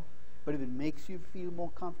you at all. But if it makes you feel more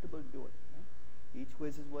comfortable, do it. Right? Each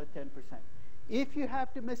quiz is worth 10%. If you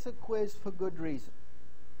have to miss a quiz for good reason,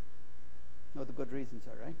 know the good reasons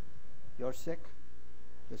are, right? You're sick.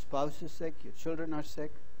 Your spouse is sick. Your children are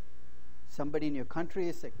sick. Somebody in your country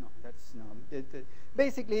is sick. No, that's no.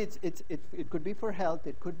 Basically, it could be for health.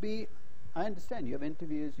 It could be. I understand you have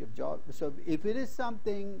interviews, you have jobs. So if it is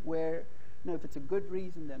something where, if it's a good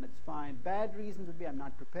reason, then it's fine. Bad reasons would be I'm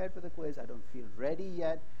not prepared for the quiz, I don't feel ready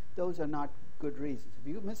yet. Those are not good reasons. If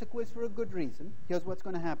you miss a quiz for a good reason, here's what's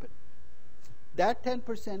going to happen. That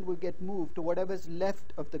 10% will get moved to whatever's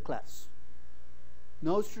left of the class.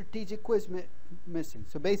 No strategic quiz missing.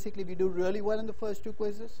 So basically, if you do really well in the first 2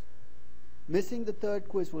 quizzes, missing the 3rd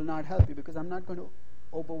quiz will not help you because I'm not going to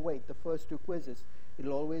overweight the first 2 quizzes.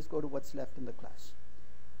 It'll always go to what's left in the class.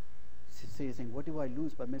 So you're saying, what do I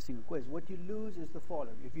lose by missing a quiz? What you lose is the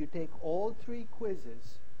following. If you take all 3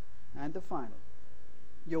 quizzes and the final,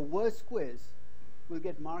 your worst quiz will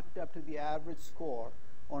get marked up to the average score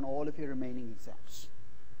on all of your remaining exams.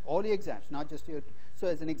 All the exams, not just your... So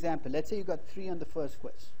as an example, let's say you got 3 on the first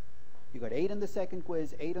quiz. You got 8 on the second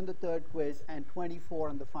quiz, 8 on the third quiz, and 24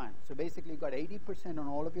 on the final. So basically you got 80% on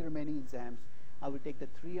all of your remaining exams. I will take the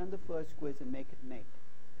 3 on the first quiz and make it an 8.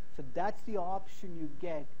 So that's the option you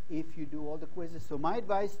get if you do all the quizzes. So my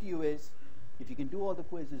advice to you is, if you can do all the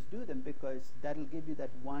quizzes, do them, because that'll give you that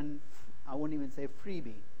one, I won't even say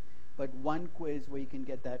freebie, but one quiz where you can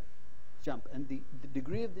get that jump. And the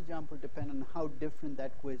degree of the jump will depend on how different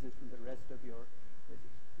that quiz is from the rest of your quizzes.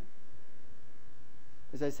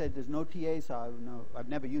 As I said, there's no TA, so I've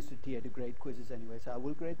never used a TA to grade quizzes anyway, so I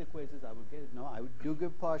will grade the quizzes, I do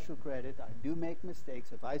give partial credit, I do make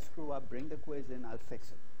mistakes. If I screw up, bring the quiz in, I'll fix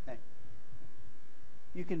it. Okay.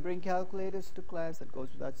 You can bring calculators to class, that goes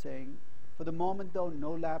without saying. For the moment though,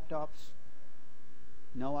 no laptops,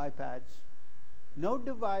 no iPads, no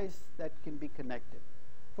device that can be connected,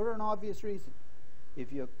 for an obvious reason.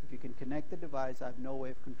 If you can connect the device, I have no way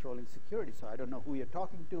of controlling security, so I don't know who you're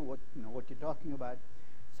talking to, what you're talking about.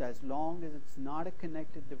 So as long as it's not a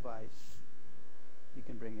connected device, you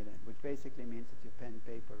can bring it in, which basically means it's your pen,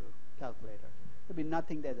 paper, or calculator. There'll be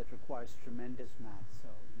nothing there that requires tremendous math, so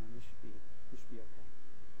we should be okay.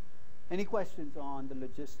 Any questions on the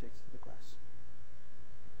logistics of the class?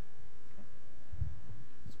 Okay.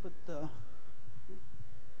 Let's put the...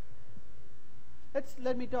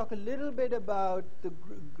 Let me talk a little bit about the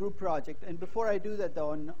group project. And before I do that, though,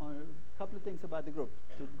 on a couple of things about the group.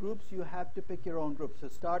 The groups, you have to pick your own group. So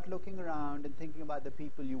start looking around and thinking about the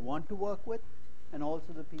people you want to work with and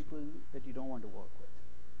also the people that you don't want to work with.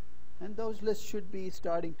 And those lists should be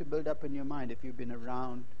starting to build up in your mind if you've been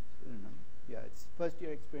around. It's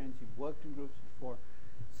first-year experience. You've worked in groups before.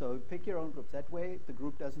 So pick your own groups. That way, if the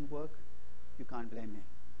group doesn't work, you can't blame me.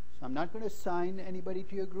 So I'm not going to assign anybody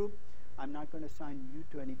to your group. I'm not going to assign you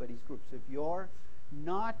to anybody's group. So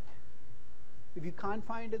if you can't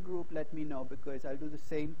find a group, let me know, because I'll do the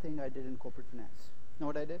same thing I did in corporate finance. Know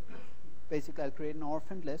what I did? Basically, I'll create an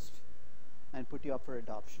orphan list and put you up for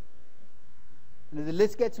adoption. And if the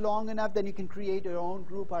list gets long enough, then you can create your own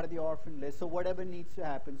group out of the orphan list. So whatever needs to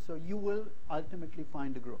happen, so you will ultimately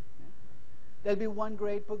find a group. There'll be one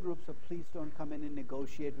grade per group, so please don't come in and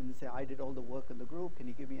negotiate and say, I did all the work in the group, can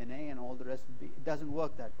you give me an A, and all the rest will be. It doesn't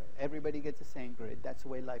work that way. Everybody gets the same grade. That's the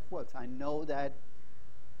way life works. I know that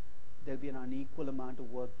there'll be an unequal amount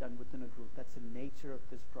of work done within a group. That's the nature of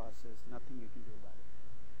this process. Nothing you can do about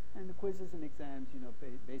it. And the quizzes and exams,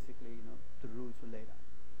 basically, the rules were laid out.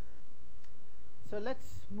 So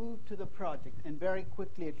let's move to the project, and very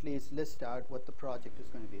quickly at least list out what the project is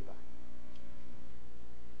going to be about.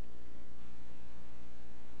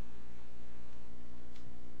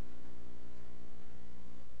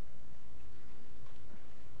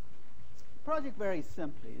 Project very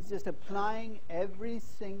simply is just applying every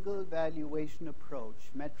single valuation approach,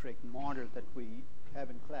 metric, model that we have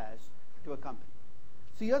in class to a company.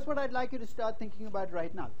 So here's what I'd like you to start thinking about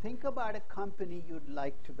right now. Think about a company you'd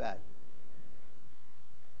like to value.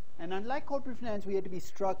 And unlike corporate finance, we had to be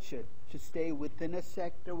structured to stay within a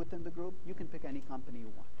sector within the group. You can pick any company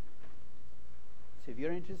you want. So if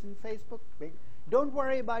you're interested in Facebook, don't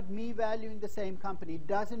worry about me valuing the same company. It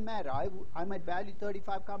doesn't matter. I might value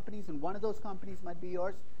 35 companies, and one of those companies might be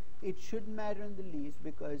yours. It shouldn't matter in the least,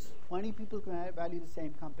 because 20 people can value the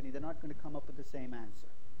same company. They're not going to come up with the same answer.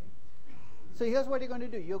 So here's what you're going to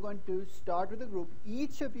do. You're going to start with a group.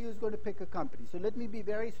 Each of you is going to pick a company. So let me be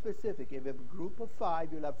very specific. If you have a group of 5,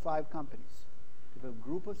 you'll have 5 companies. If you have a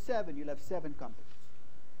group of 7, you'll have 7 companies.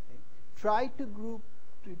 Okay? Try to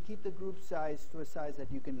keep the group size to a size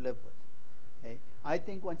that you can live with. Okay? I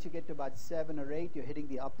think once you get to about 7 or 8, you're hitting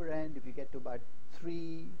the upper end. If you get to about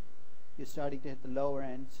 3, you're starting to hit the lower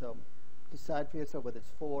end. So decide for yourself whether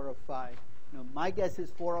it's 4 or 5. My guess is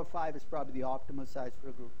 4 or 5 is probably the optimal size for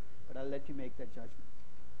a group. But I'll let you make that judgment.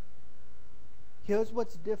 Here's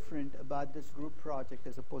what's different about this group project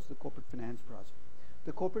as opposed to the corporate finance project.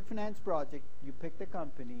 The corporate finance project, you picked the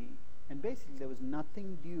company, and basically there was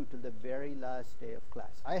nothing due till the very last day of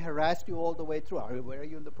class. I harassed you all the way through. Where are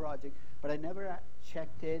you in the project? But I never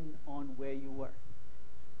checked in on where you were.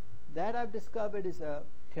 That I've discovered is a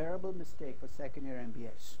terrible mistake for second-year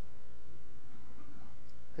MBAs.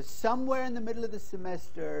 Because somewhere in the middle of the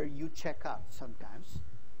semester, you check out sometimes.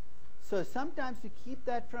 So sometimes to keep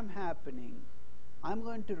that from happening, I'm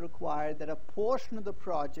going to require that a portion of the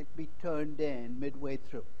project be turned in midway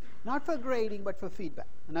through. Not for grading, but for feedback.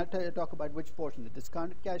 And I'll talk about which portion. The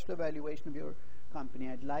discounted cash flow valuation of your company,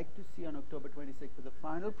 I'd like to see on October 26th, but the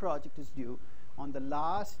final project is due on the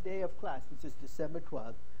last day of class, which is December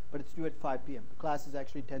 12th, but it's due at 5 p.m. The class is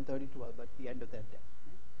actually 10:30 to 12, but at the end of that day.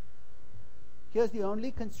 Here's the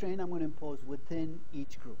only constraint I'm going to impose within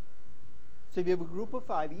each group. So if you have a group of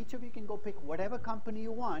 5, each of you can go pick whatever company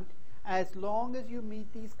you want, as long as you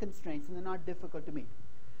meet these constraints, and they're not difficult to meet.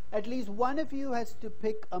 At least one of you has to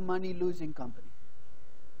pick a money-losing company.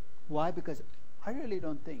 Why? Because I really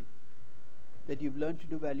don't think that you've learned to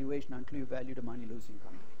do valuation until you valued a money-losing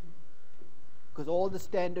company. Because all the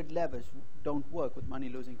standard levers don't work with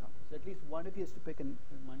money-losing companies. At least one of you has to pick a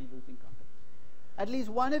money-losing company. At least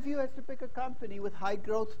one of you has to pick a company with high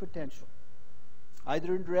growth potential,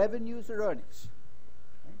 either in revenues or earnings.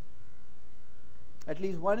 At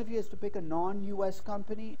least one of you has to pick a non-US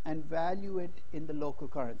company and value it in the local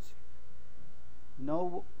currency.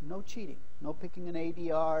 No cheating. No picking an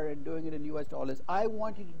ADR and doing it in US dollars. I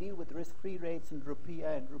want you to deal with risk-free rates in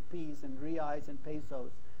rupiah and rupees and reais and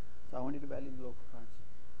pesos. So I want you to value the local currency.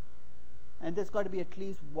 And there's got to be at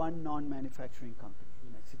least one non-manufacturing company.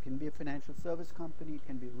 It can be a financial service company, it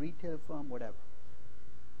can be a retail firm, whatever.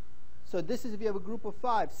 So this is if you have a group of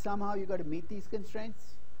 5, somehow you've got to meet these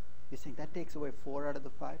constraints. You're saying that takes away 4 out of the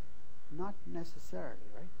 5? Not necessarily,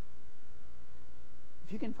 right?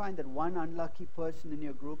 If you can find that one unlucky person in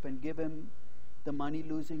your group and give him the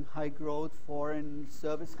money-losing, high-growth foreign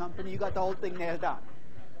service company, you got the whole thing nailed down.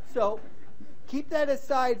 So keep that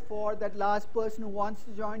aside for that last person who wants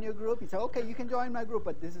to join your group. You say, okay, you can join my group,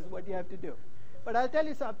 but this is what you have to do. But I'll tell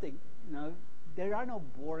you something, there are no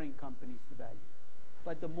boring companies to value.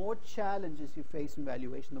 But the more challenges you face in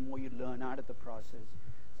valuation, the more you learn out of the process.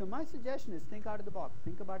 So my suggestion is think out of the box.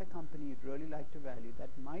 Think about a company you'd really like to value that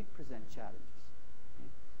might present challenges. Okay?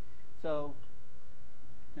 So,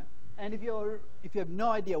 and if you have no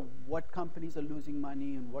idea what companies are losing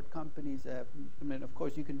money and what companies have, of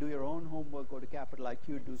course you can do your own homework, go to Capital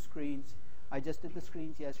IQ, do screens. I just did the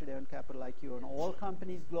screens yesterday on Capital IQ on all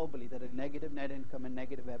companies globally that have negative net income and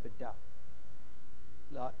negative EBITDA.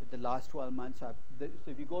 The last 12 months, so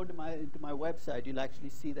if you go into my website, you'll actually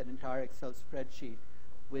see that entire Excel spreadsheet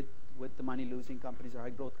with the money-losing companies or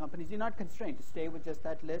high-growth companies. You're not constrained to stay with just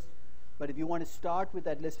that list. But if you want to start with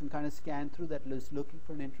that list and kind of scan through that list looking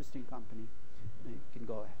for an interesting company, then you can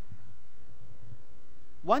go ahead.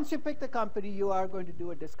 Once you pick the company, you are going to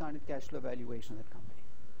do a discounted cash flow valuation of that company.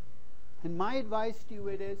 And my advice to you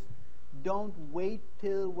it is, don't wait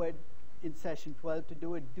till we're in session 12 to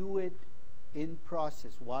do it. Do it in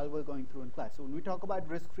process while we're going through in class. So when we talk about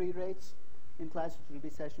risk-free rates in class, which will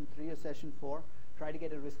be session 3 or session 4, try to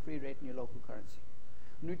get a risk-free rate in your local currency.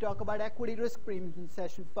 When we talk about equity risk premiums in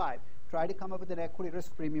session 5, try to come up with an equity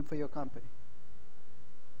risk premium for your company.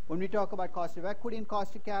 When we talk about cost of equity and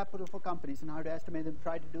cost of capital for companies and how to estimate them,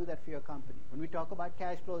 try to do that for your company. When we talk about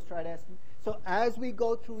cash flows, try to estimate. So as we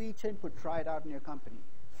go through each input, try it out in your company.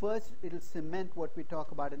 First, it'll cement what we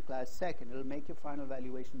talk about in class. Second, it'll make your final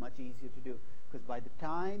valuation much easier to do. Because by the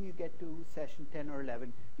time you get to session 10 or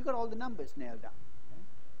 11, you've got all the numbers nailed down.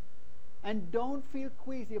 And don't feel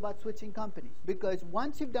queasy about switching companies, because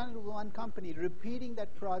once you've done it with one company, repeating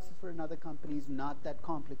that process for another company is not that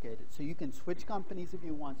complicated. So you can switch companies if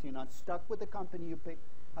you want, so you're not stuck with the company you picked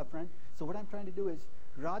up front. So what I'm trying to do is,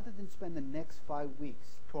 rather than spend the next 5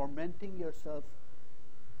 weeks tormenting yourself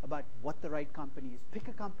about what the right company is, pick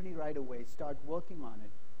a company right away, start working on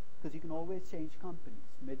it, because you can always change companies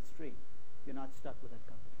midstream. You're not stuck with that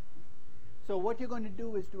company. So what you're going to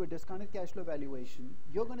do is do a discounted cash flow valuation.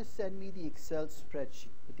 You're going to send me the Excel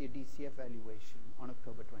spreadsheet with your DCF valuation on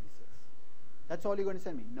October 26th. That's all you're going to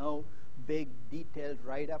send me. No big detailed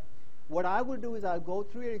write-up. What I will do is I'll go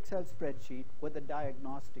through your Excel spreadsheet with a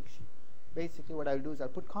diagnostic sheet. Basically what I'll do is I'll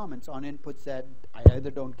put comments on inputs that I either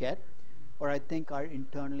don't get or I think are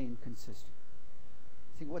internally inconsistent.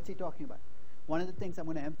 See, what's he talking about? One of the things I'm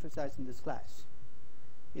going to emphasize in this class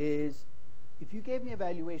is, if you gave me a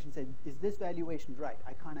valuation and said, is this valuation right?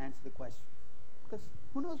 I can't answer the question. Because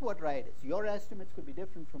who knows what right is? Your estimates could be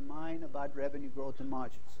different from mine about revenue growth and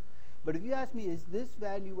margins. But if you ask me, is this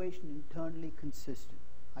valuation internally consistent?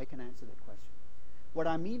 I can answer that question. What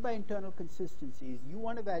I mean by internal consistency is you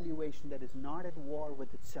want a valuation that is not at war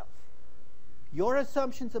with itself. Your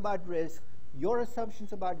assumptions about risk, your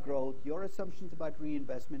assumptions about growth, your assumptions about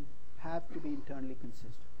reinvestment have to be internally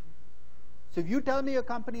consistent. So if you tell me your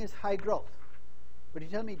company is high growth, but you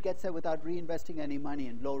tell me it gets there without reinvesting any money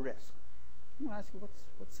and low risk, I'm going to ask you,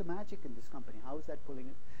 what's the magic in this company? How is that pulling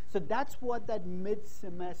it? So that's what that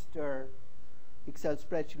mid-semester Excel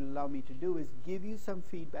spreadsheet will allow me to do, is give you some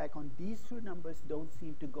feedback on these two numbers don't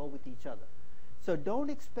seem to go with each other. So don't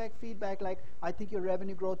expect feedback like, I think your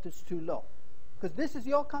revenue growth is too low. Because this is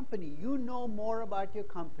your company. You know more about your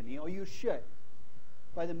company, or you should,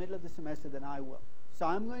 by the middle of the semester than I will. So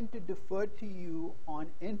I'm going to defer to you on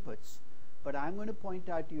inputs, but I'm going to point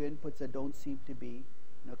out to you inputs that don't seem to be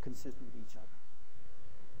consistent with each other.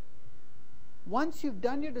 Once you've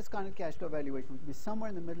done your discounted cash flow valuation, which will be somewhere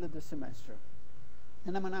in the middle of the semester,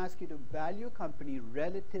 then I'm going to ask you to value a company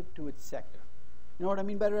relative to its sector. You know what I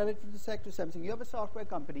mean by relative to the sector? So I'm saying you have a software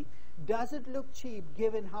company. Does it look cheap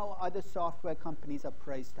given how other software companies are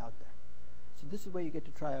priced out there? So this is where you get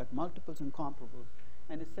to try out multiples and comparables.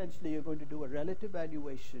 And essentially you're going to do a relative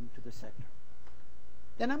valuation to the sector.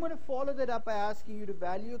 Then I'm going to follow that up by asking you to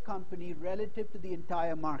value a company relative to the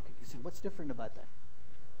entire market. You say, what's different about that?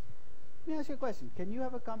 Let me ask you a question. Can you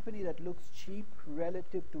have a company that looks cheap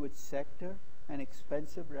relative to its sector and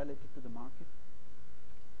expensive relative to the market?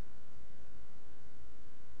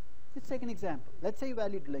 Let's take an example. Let's say you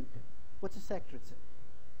valued LinkedIn. What's the sector it's in?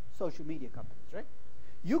 Social media companies, right?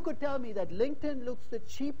 You could tell me that LinkedIn looks the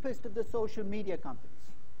cheapest of the social media companies.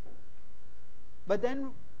 But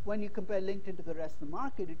then when you compare LinkedIn to the rest of the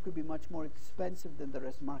market, it could be much more expensive than the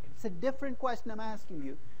rest of the market. It's a different question I'm asking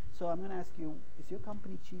you. So I'm going to ask you, is your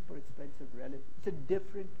company cheap or expensive relative? It's a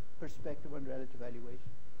different perspective on relative valuation.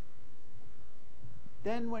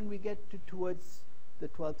 Then when we get towards the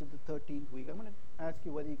 12th or the 13th week, I'm going to ask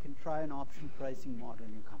you whether you can try an option pricing model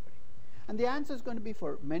in your company. And the answer is going to be,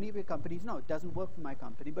 for many of your companies, no, it doesn't work for my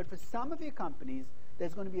company. But for some of your companies,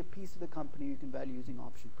 there's going to be a piece of the company you can value using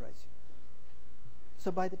option pricing.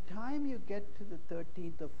 So by the time you get to the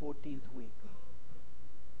 13th or 14th week,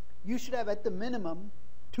 you should have at the minimum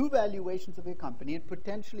 2 valuations of your company, and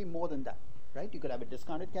potentially more than that. Right? You could have a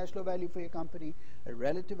discounted cash flow value for your company, a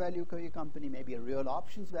relative value for your company, maybe a real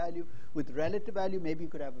options value. With relative value, maybe you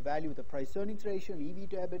could have a value with a price-earnings ratio, an EV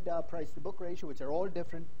to EBITDA, price-to-book ratio, which are all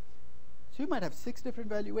different. So you might have 6 different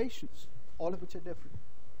valuations, all of which are different,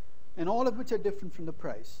 and all of which are different from the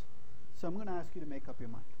price. So I'm going to ask you to make up your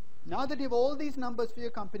mind. Now that you have all these numbers for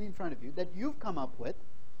your company in front of you that you've come up with,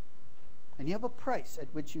 and you have a price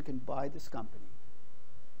at which you can buy this company,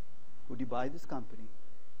 would you buy this company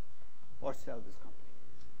or sell this company?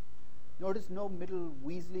 Notice no middle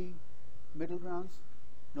grounds.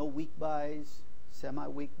 No weak buys,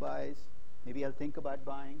 semi-weak buys. Maybe I'll think about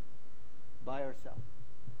buying. Buy or sell.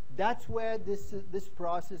 That's where this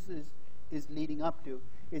process is leading up to,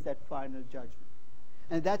 is that final judgment.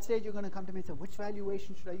 And at that stage, you're going to come to me and say, which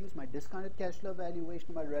valuation should I use? My discounted cash flow valuation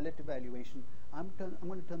or my relative valuation? I'm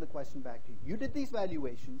going to turn the question back to you. You did these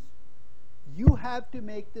valuations. You have to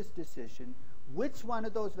make this decision. Which one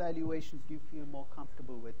of those valuations do you feel more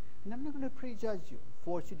comfortable with? And I'm not going to prejudge you,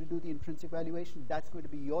 force you to do the intrinsic valuation. That's going to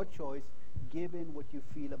be your choice, given what you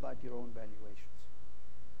feel about your own valuations.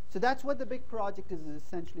 So that's what the big project is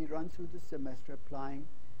essentially run through the semester, applying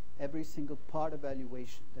every single part of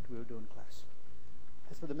valuation that we'll do in class.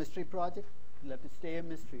 As for the mystery project, it'll have to stay a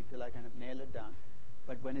mystery till I kind of nail it down.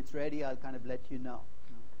 But when it's ready, I'll kind of let you know.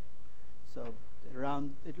 So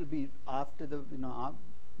it'll be after the,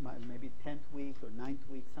 maybe 10th week or 9th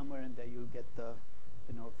week, somewhere in there, you'll get the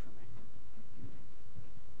note from me.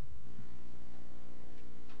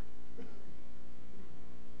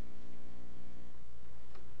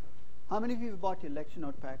 How many of you have bought your lecture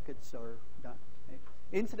note packets or done?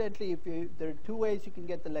 Incidentally, there are two ways you can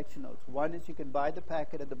get the lecture notes. One is you can buy the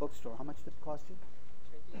packet at the bookstore. How much did it cost you?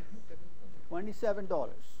 $27,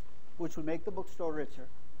 which will make the bookstore richer,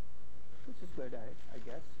 which is good, I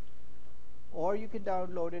guess. Or you can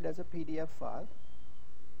download it as a PDF file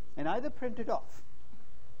and either print it off,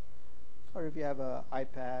 or if you have an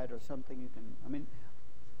iPad or something, you can,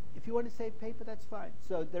 if you want to save paper, that's fine.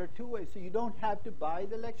 So there are two ways. So you don't have to buy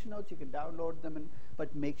the lecture notes. You can download them,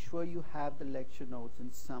 but make sure you have the lecture notes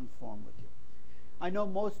in some form with you. I know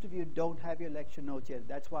most of you don't have your lecture notes yet.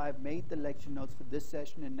 That's why I've made the lecture notes for this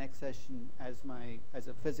session and next session as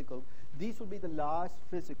a physical. These will be the last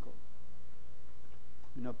physical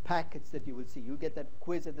packets that you will see. You get that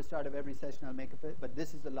quiz at the start of every session. I'll make it, but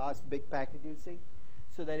this is the last big packet you'll see.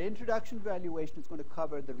 So that introduction valuation is going to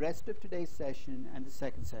cover the rest of today's session and the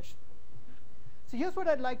second session. So here's what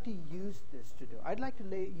I'd like to use this to do. I'd like to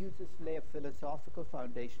use this to lay a philosophical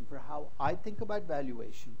foundation for how I think about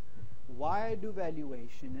valuation, why I do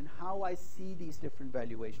valuation, and how I see these different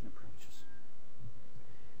valuation approaches.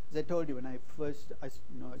 As I told you, when I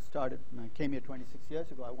came here 26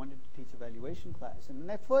 years ago, I wanted to teach a valuation class. And when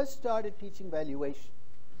I first started teaching valuation,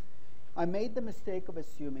 I made the mistake of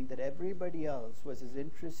assuming that everybody else was as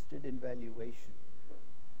interested in valuation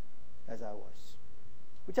as I was,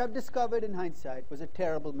 which I've discovered in hindsight was a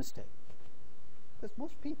terrible mistake, because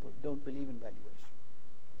most people don't believe in valuation.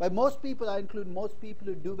 By most people, I include most people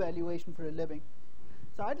who do valuation for a living.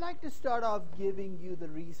 So I'd like to start off giving you the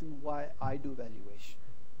reason why I do valuation.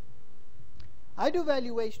 I do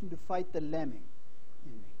valuation to fight the lemming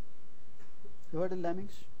in me. You heard of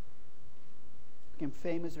lemmings? Became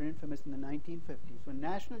famous or infamous in the 1950s when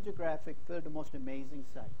National Geographic filmed the most amazing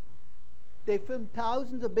sight. They filmed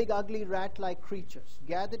thousands of big, ugly, rat-like creatures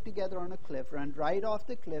gathered together on a cliff, run right off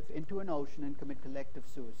the cliff into an ocean, and commit collective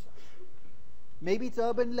suicide. Maybe it's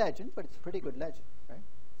urban legend, but it's a pretty good legend, right?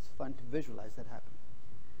 It's fun to visualize that happening.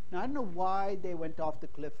 Now, I don't know why they went off the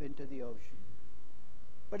cliff into the ocean,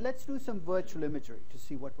 but let's do some virtual imagery to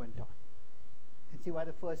see what went on. And see why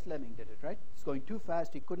the first lemming did it, right? It's going too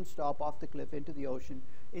fast. He couldn't stop, off the cliff into the ocean.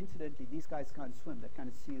 Incidentally, these guys can't swim. That kind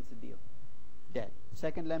of seals the deal. Dead.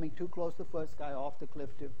 Second lemming, too close. The first guy off the cliff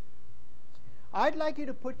too. I'd like you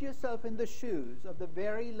to put yourself in the shoes of the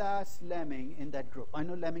very last lemming in that group. I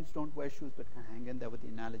know lemmings don't wear shoes, but hang in there with the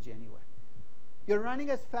analogy anyway. You're running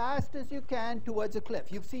as fast as you can towards a cliff.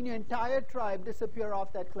 You've seen your entire tribe disappear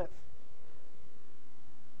off that cliff.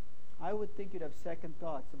 I would think you'd have second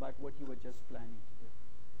thoughts about what you were just planning to do.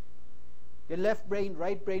 Your left brain,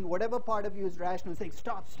 right brain, whatever part of you is rational, saying,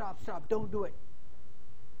 stop, stop, stop, don't do it.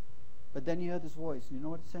 But then you hear this voice, and you know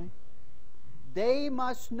what it's saying? They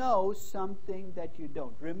must know something that you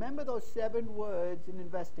don't. Remember those 7 words in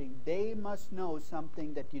investing. They must know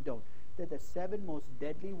something that you don't. They're the 7 most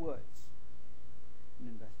deadly words in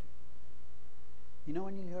investing. You know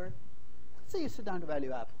when you hear it? Let's say you sit down to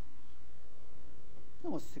value Apple. The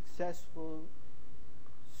most successful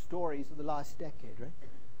stories of the last decade, right?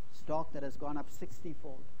 Stock that has gone up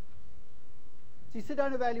 60-fold. So you sit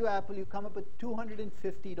down to value Apple, you come up with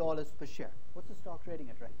 $250 per share. What's the stock trading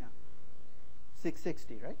at right now?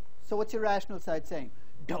 $660, right? So what's your rational side saying?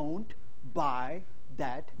 Don't buy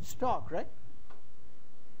that stock, right?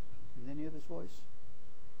 And then you hear this voice.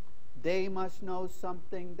 They must know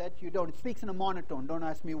something that you don't. It speaks in a monotone. Don't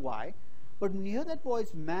ask me why. But when you hear that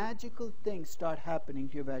voice, magical things start happening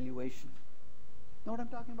to your valuation. Know what I'm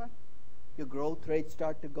talking about? Your growth rates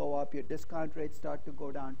start to go up. Your discount rates start to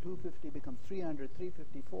go down. 250 becomes 300,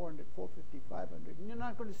 350, 400, 450, 500. And you're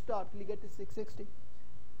not going to stop till you get to 660.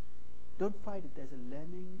 Don't fight it. There's a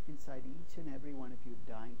lemming inside each and every one of you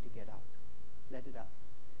dying to get out. Let it out.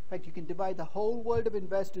 In fact, you can divide the whole world of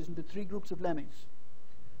investors into 3 groups of lemmings.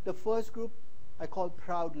 The first group I call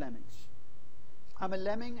proud lemmings. I'm a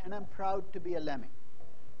lemming and I'm proud to be a lemming.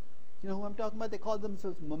 You know who I'm talking about? They call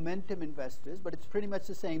themselves momentum investors, but it's pretty much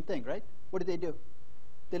the same thing, right? What do?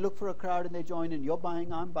 They look for a crowd and they join in. You're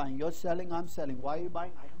buying, I'm buying. You're selling, I'm selling. Why are you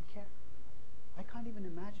buying? I don't care. I can't even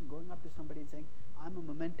imagine going up to somebody and saying, I'm a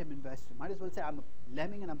momentum investor. Might as well say I'm a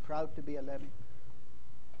lemming and I'm proud to be a lemming.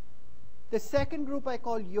 The second group I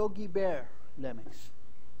call Yogi Bear lemmings.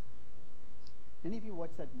 Any of you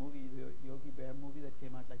watched that movie, the Yogi Bear movie that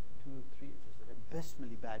came out like 2 or 3 years? It was an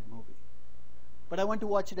abysmally bad movie. But I went to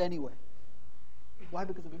watch it anyway. Why?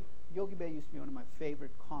 Because Yogi Bear used to be one of my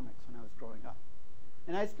favorite comics when I was growing up.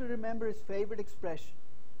 And I still remember his favorite expression.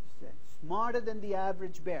 He said, smarter than the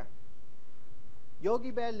average bear.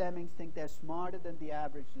 Yogi Bear lemmings think they're smarter than the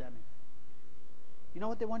average lemming. You know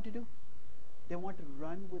what they want to do? They want to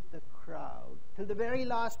run with the crowd till the very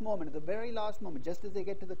last moment. At the very last moment, just as they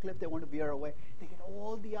get to the cliff, they want to veer away. They get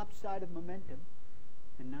all the upside of momentum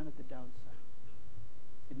and none of the downside.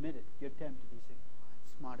 Admit it, you're tempted. You say,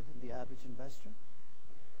 I'm smarter than the average investor.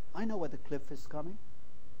 I know where the cliff is coming.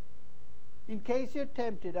 In case you're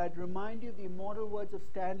tempted, I'd remind you of the immortal words of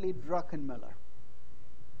Stanley Druckenmiller.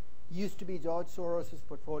 He used to be George Soros'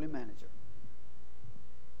 portfolio manager.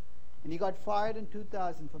 And he got fired in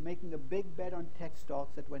 2000 for making a big bet on tech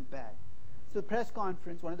stocks that went bad. So the press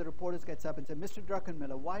conference, one of the reporters gets up and said, Mr.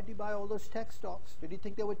 Druckenmiller, why did you buy all those tech stocks? Did you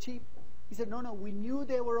think they were cheap? He said, no, we knew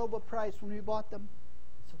they were overpriced when we bought them.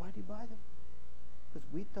 So why did you buy them? Because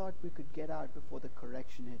we thought we could get out before the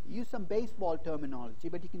correction hit. He used some baseball terminology,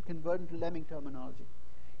 but you can convert into lemming terminology.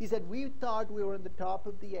 He said, we thought we were in the top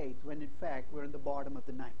of the 8th, when in fact we're in the bottom of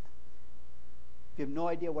the 9th. If you have no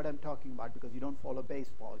idea what I'm talking about because you don't follow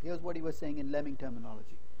baseball, here's what he was saying in lemming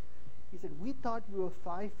terminology. He said, we thought we were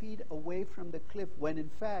 5 feet away from the cliff when in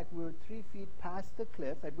fact we were 3 feet past the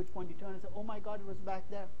cliff, at which point you turn and say, oh my God, it was back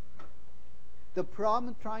there. The problem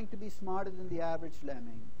with trying to be smarter than the average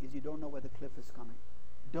lemming is you don't know where the cliff is coming.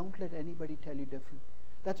 Don't let anybody tell you different.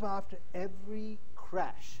 That's why after every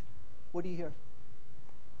crash, what do you hear?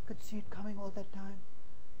 Could see it coming all that time.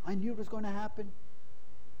 I knew it was going to happen.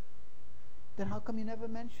 Then how come you never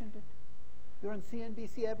mentioned it? You're on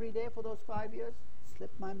CNBC every day for those 5 years?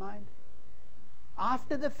 Slipped my mind.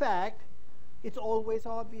 After the fact, it's always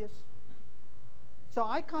obvious. So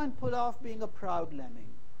I can't pull off being a proud lemming.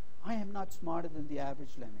 I am not smarter than the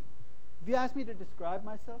average lemming. If you ask me to describe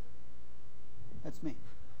myself, that's me.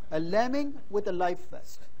 A lemming with a life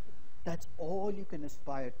vest. That's all you can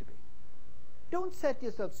aspire to be. Don't set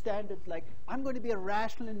yourself standards like, I'm going to be a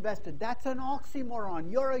rational investor. That's an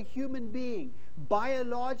oxymoron. You're a human being.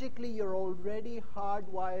 Biologically, you're already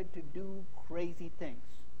hardwired to do crazy things.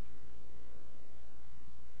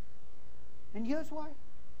 And here's why.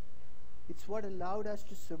 It's what allowed us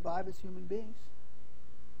to survive as human beings.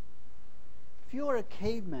 If you were a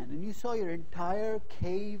caveman and you saw your entire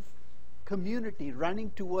cave community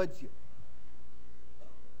running towards you,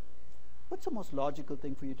 what's the most logical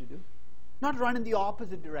thing for you to do? Not run in the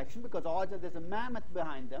opposite direction because odds are there's a mammoth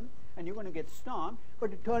behind them and you're going to get stomped, but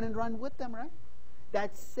to turn and run with them, right?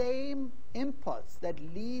 That same impulse that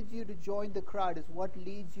leads you to join the crowd is what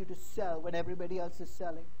leads you to sell when everybody else is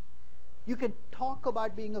selling. You can talk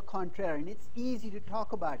about being a contrarian. It's easy to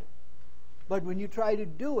talk about it. But when you try to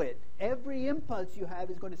do it, every impulse you have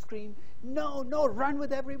is going to scream, no, run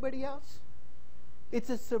with everybody else. It's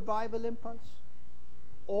a survival impulse.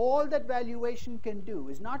 All that valuation can do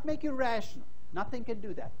is not make you rational. Nothing can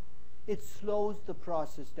do that. It slows the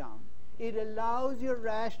process down. It allows your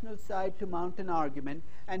rational side to mount an argument,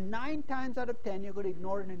 and 9 times out of 10 you're going to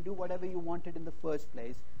ignore it and do whatever you wanted in the first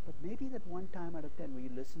place. But maybe that 1 time out of 10 where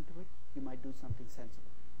you listen to it, you might do something sensible.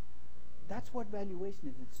 That's what valuation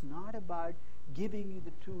is. It's not about giving you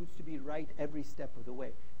the tools to be right every step of the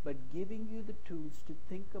way, but giving you the tools to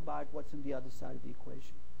think about what's on the other side of the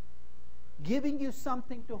equation. Giving you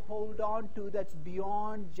something to hold on to that's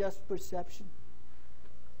beyond just perception.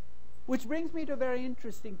 Which brings me to a very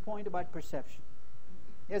interesting point about perception.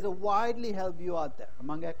 There's a widely held view out there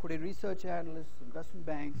among equity research analysts, investment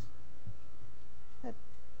banks, that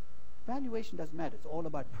valuation doesn't matter. It's all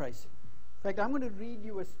about pricing. In fact, I'm going to read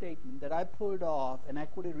you a statement that I pulled off an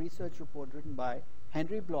equity research report written by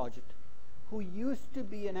Henry Blodgett, who used to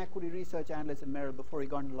be an equity research analyst at Merrill before he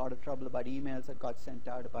got in a lot of trouble about emails that got sent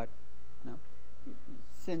out about,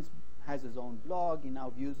 since has his own blog. He now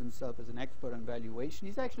views himself as an expert on valuation.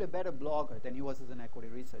 He's actually a better blogger than he was as an equity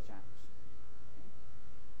research analyst.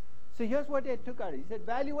 So here's what they took out. He said,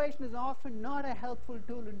 valuation is often not a helpful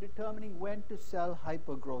tool in determining when to sell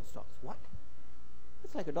hyper-growth stocks. What?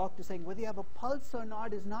 It's like a doctor saying whether you have a pulse or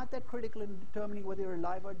not is not that critical in determining whether you're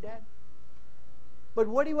alive or dead. But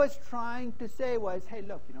what he was trying to say was, hey,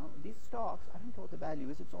 look, these stocks, I don't know what the value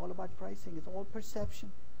is. It's all about pricing. It's all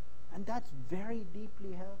perception. And that's very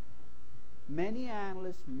deeply held. Many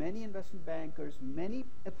analysts, many investment bankers, many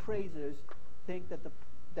appraisers think that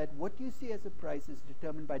what you see as a price is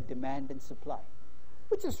determined by demand and supply,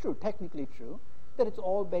 which is true, technically true, that it's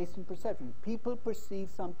all based on perception. People perceive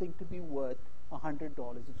something to be worth $100,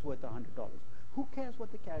 it's worth $100. Who cares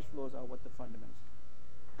what the cash flows are, what the fundamentals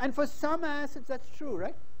are? And for some assets, that's true,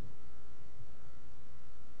 right?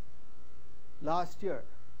 Last year,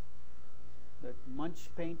 the Munch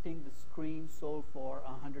painting, the screen sold for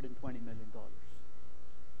 $120 million. Now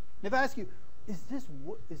if I ask you, is this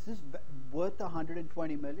worth $120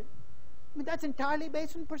 million? I mean, that's entirely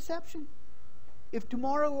based on perception. If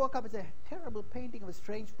tomorrow I woke up and say, terrible painting of a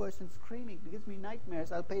strange person screaming, it gives me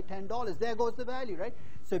nightmares, I'll pay $10. There goes the value, right?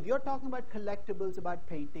 So if you're talking about collectibles, about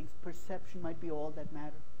paintings, perception might be all that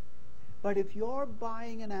matters. But if you're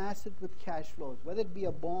buying an asset with cash flows, whether it be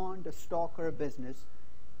a bond, a stock, or a business,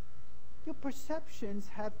 your perceptions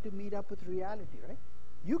have to meet up with reality, right?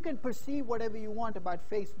 You can perceive whatever you want about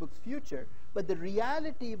Facebook's future, but the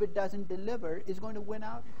reality, if it doesn't deliver, is going to win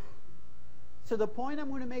out. So the point I'm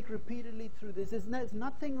going to make repeatedly through this is there's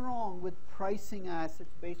nothing wrong with pricing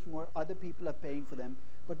assets based on what other people are paying for them,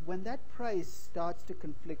 but when that price starts to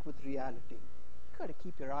conflict with reality, you've got to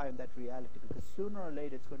keep your eye on that reality, because sooner or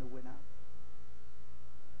later it's going to win out.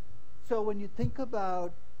 So when you think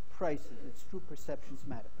about prices, it's true, perceptions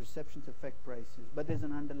matter. Perceptions affect prices, but there's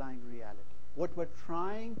an underlying reality. What we're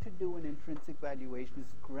trying to do in intrinsic valuation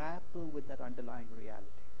is grapple with that underlying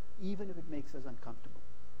reality, even if it makes us uncomfortable.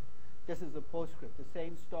 This is the postscript, the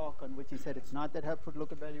same stock on which he said it's not that helpful to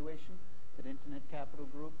look at valuation, that Internet Capital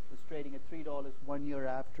Group was trading at $3 1 year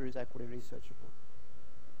after his equity research report.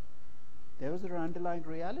 There was an underlying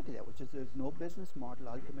reality there, which is there's no business model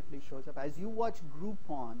ultimately shows up. As you watch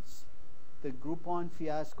Groupon's, the Groupon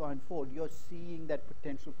fiasco unfold, you're seeing that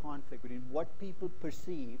potential conflict between what people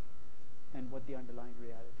perceive and what the underlying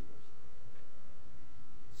reality is.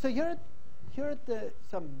 So here are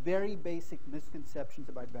some very basic misconceptions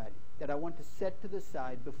about value that I want to set to the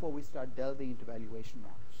side before we start delving into valuation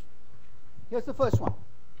matters. Here's the first one.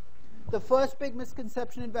 The first big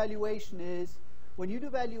misconception in valuation is when you do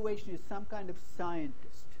valuation, you're some kind of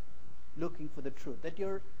scientist looking for the truth, that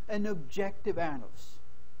you're an objective analyst.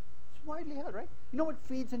 It's widely held, right? You know what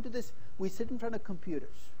feeds into this? We sit in front of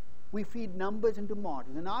computers. We feed numbers into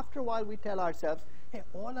models. And after a while, we tell ourselves, hey,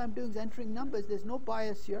 all I'm doing is entering numbers. There's no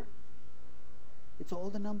bias here. It's all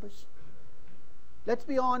the numbers. Let's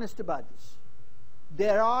be honest about this.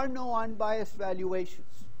 There are no unbiased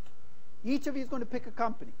valuations. Each of you is going to pick a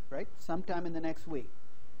company, right, sometime in the next week.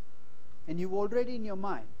 And you've already in your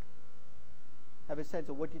mind have a sense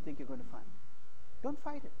of what you think you're going to find. Don't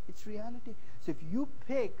fight it. It's reality. So if you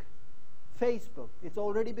pick Facebook, it's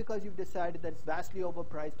already because you've decided that it's vastly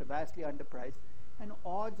overpriced or vastly underpriced, and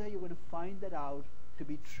odds are you're going to find that out to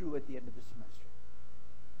be true at the end of the semester.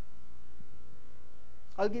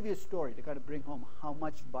 I'll give you a story to kind of bring home how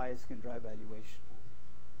much bias can drive valuation.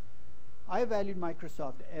 I valued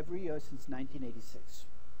Microsoft every year since 1986.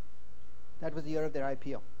 That was the year of their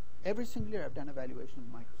IPO. Every single year I've done a valuation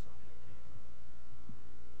of Microsoft.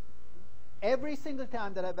 Every single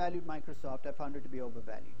time that I valued Microsoft, I found it to be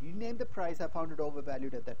overvalued. You name the price, I found it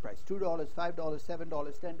overvalued at that price. $2, $5, $7,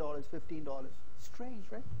 $10, $15. Strange,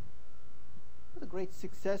 right? One of the great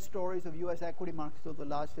success stories of U.S. equity markets over the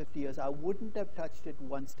last 50 years, I wouldn't have touched it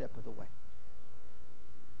one step of the way.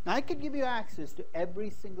 Now, I could give you access to every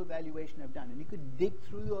single valuation I've done, and you could dig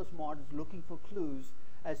through those models looking for clues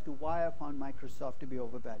as to why I found Microsoft to be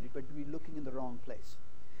overvalued, but to be looking in the wrong place.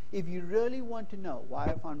 If you really want to know why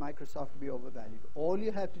I found Microsoft to be overvalued, all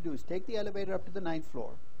you have to do is take the elevator up to the 9th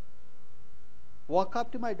floor, walk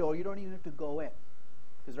up to my door. You don't even have to go in,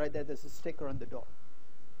 because right there's a sticker on the door.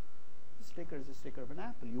 The sticker is a sticker of an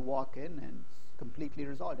apple. You walk in and it's completely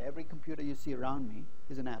resolved. Every computer you see around me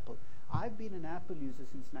is an Apple. I've been an Apple user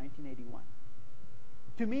since 1981.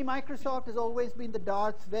 To me, Microsoft has always been the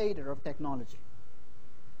Darth Vader of technology.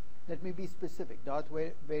 Let me be specific. Darth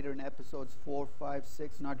Vader in episodes 4, 5,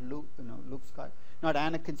 6, not not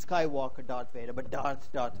Anakin Skywalker Darth Vader, but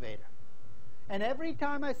Darth Vader. And every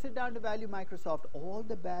time I sit down to value Microsoft, all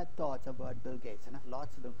the bad thoughts about Bill Gates, and I have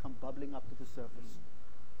lots of them, come bubbling up to the surface.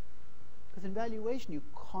 Because in valuation, you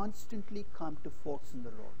constantly come to forks in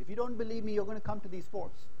the road. If you don't believe me, you're going to come to these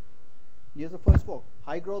forks. Here's the first fork: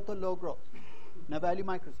 high growth or low growth. Now value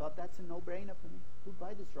Microsoft, that's a no-brainer for me. Who'd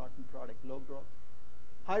buy this rotten product, low growth?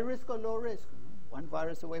 High risk or low risk? One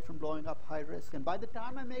virus away from blowing up, high risk. And by the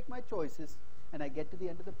time I make my choices and I get to the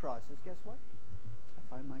end of the process, guess what? I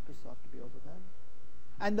find Microsoft to be overvalued.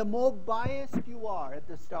 And the more biased you are at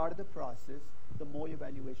the start of the process, the more your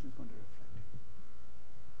valuation is going to reflect.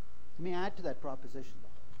 Let me add to that proposition, though.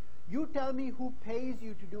 You tell me who pays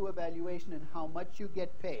you to do a valuation and how much you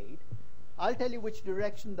get paid. I'll tell you which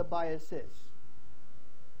direction the bias is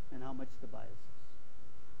and how much the bias is.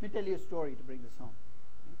 Let me tell you a story to bring this home.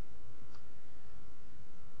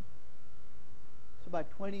 So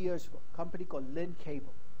about 20 years ago, a company called Lynn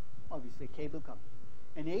Cable, obviously a cable company,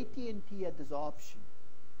 and AT&T had this option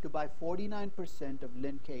to buy 49% of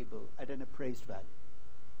Lynn Cable at an appraised value.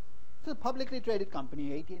 So a publicly traded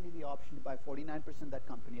company, AT&T had the option to buy 49% of that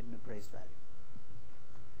company at an appraised value.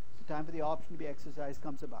 So time for the option to be exercised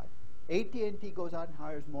comes about. AT&T goes out and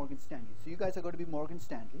hires Morgan Stanley. So you guys are going to be Morgan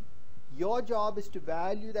Stanley. Your job is to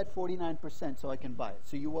value that 49% so I can buy it.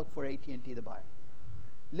 So you work for AT&T, the buyer.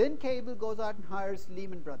 Lynn Cable goes out and hires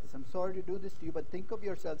Lehman Brothers. I'm sorry to do this to you, but think of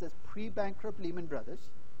yourselves as pre-bankrupt Lehman Brothers.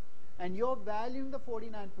 And you're valuing the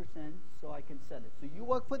 49% so I can sell it. So you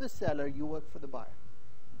work for the seller, you work for the buyer.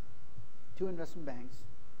 Two investment banks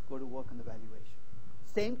go to work on the valuation.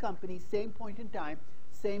 Same company, same point in time,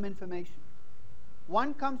 same information.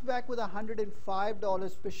 One comes back with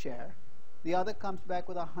 $105 per share. The other comes back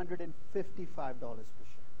with $155 per share.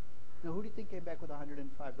 Now, who do you think came back with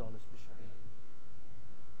 $105 per share?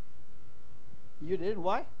 You did.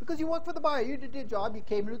 Why? Because you worked for the buyer. You did your job. You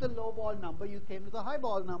came to the low ball number. You came to the high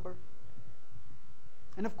ball number.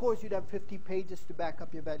 And of course, you'd have 50 pages to back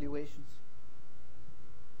up your valuations.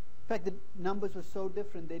 In fact, the numbers were so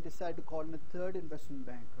different, they decided to call in a third investment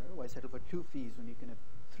banker. Why settle for 2 fees when you can have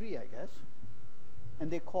 3, I guess? And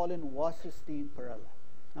they call in Wasserstein Perella.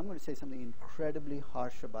 I'm going to say something incredibly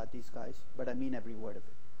harsh about these guys, but I mean every word of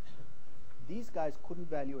it. These guys couldn't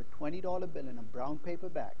value a $20 bill in a brown paper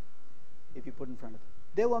bag if you put in front of them.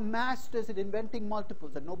 They were masters at inventing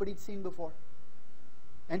multiples that nobody'd seen before.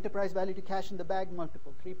 Enterprise value to cash in the bag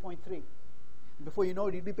multiple, 3.3. And before you know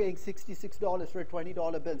it, you'd be paying $66 for a $20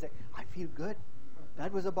 bill and say, I feel good.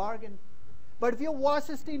 That was a bargain. But if you're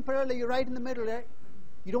Wasserstein Perella, you're right in the middle there.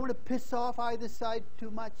 You don't want to piss off either side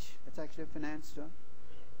too much. That's actually a finance term.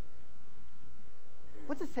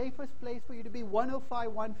 What's the safest place for you to be?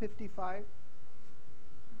 105, 155?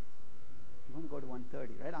 You want to go to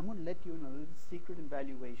 130, right? I'm going to let you in a little secret in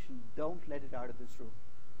valuation. Don't let it out of this room.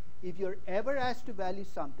 If you're ever asked to value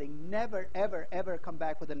something, never, ever, ever come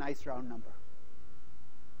back with a nice round number.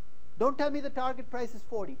 Don't tell me the target price is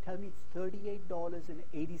 40. Tell me it's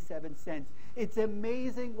 $38.87. It's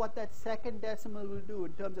amazing what that second decimal will do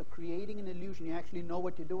in terms of creating an illusion. You actually know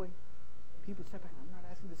what you're doing. People say, I'm not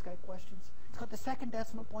asking this guy questions. It's got the second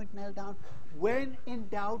decimal point nailed down. When in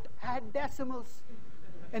doubt, add decimals.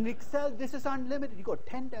 In Excel, this is unlimited. You go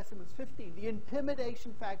 10 decimals, 15. The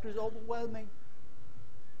intimidation factor is overwhelming.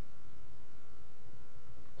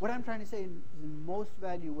 What I'm trying to say is in most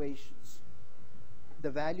valuations, the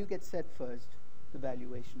value gets set first, the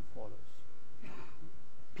valuation follows.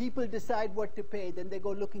 People decide what to pay, then they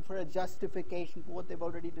go looking for a justification for what they've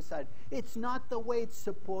already decided. It's not the way it's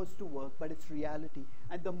supposed to work, but it's reality.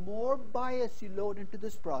 And the more bias you load into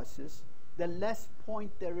this process, the less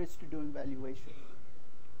point there is to doing valuation.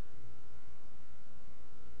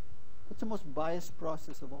 What's the most biased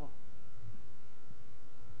process of all?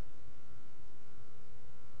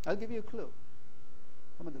 I'll give you a clue.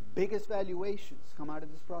 Some of the biggest valuations come out of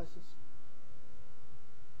this process.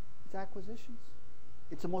 It's acquisitions.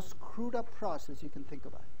 It's the most screwed up process you can think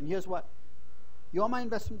about. And here's what. You're my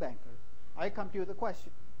investment banker. I come to you with a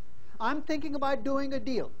question. I'm thinking about doing a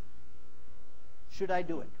deal. Should I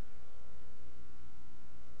do it?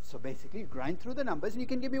 So basically, you grind through the numbers, and you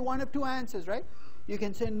can give me one of two answers, right? You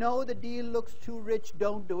can say, no, the deal looks too rich,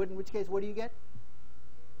 don't do it, in which case, what do you get?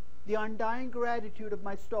 The undying gratitude of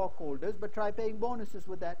my stockholders, but try paying bonuses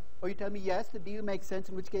with that. Or you tell me, yes, the deal makes sense,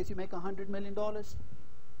 in which case you make $100 million.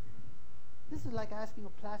 This is like asking a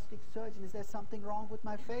plastic surgeon, is there something wrong with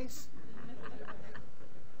my face?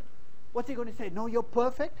 What's he going to say? No, you're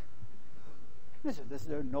perfect? Listen,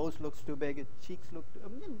 their nose looks too big, its cheeks look too...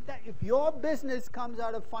 if your business comes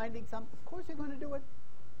out of finding something, of course you're going to do it.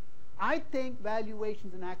 I think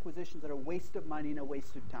valuations and acquisitions are a waste of money and a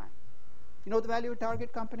waste of time. You know what the value of a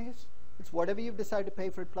target company is? It's whatever you've decided to pay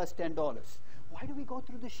for it plus $10. Why do we go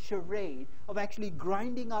through this charade of actually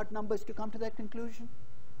grinding out numbers to come to that conclusion?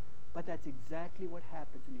 But that's exactly what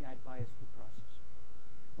happens when you add bias to the process.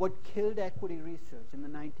 What killed equity research in the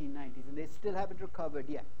 1990s, and they still haven't recovered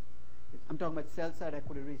yet, I'm talking about sell-side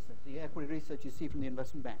equity research, the equity research you see from the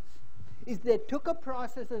investment banks, is they took a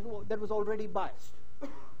process that was already biased.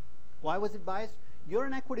 Why was it biased? You're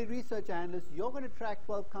an equity research analyst. You're going to track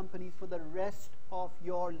 12 companies for the rest of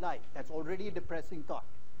your life. That's already a depressing thought.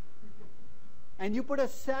 And you put a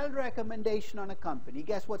sell recommendation on a company.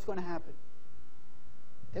 Guess what's going to happen?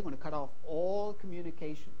 They're going to cut off all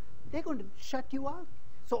communication. They're going to shut you out.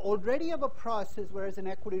 So already you have a process where as an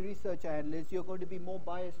equity research analyst, you're going to be more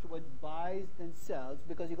biased towards buys than sells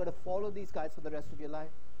because you've got to follow these guys for the rest of your life.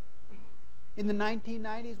 In the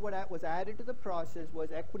 1990s, what was added to the process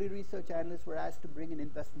was equity research analysts were asked to bring an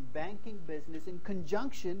investment banking business in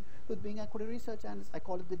conjunction with being equity research analysts. I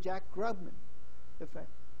call it the Jack Grubman effect.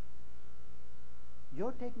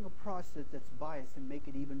 You're taking a process that's biased and make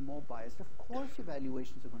it even more biased. Of course your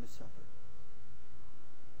valuations are going to suffer.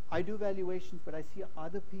 I do valuations, but I see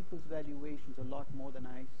other people's valuations a lot more than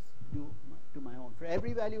I do my own. For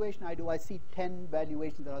every valuation I do, I see 10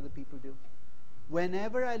 valuations that other people do.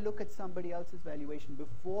 Whenever I look at somebody else's valuation,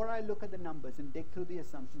 before I look at the numbers and dig through the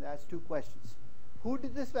assumptions, I ask two questions. Who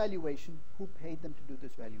did this valuation? Who paid them to do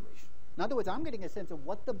this valuation? In other words, I'm getting a sense of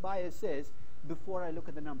what the bias is before I look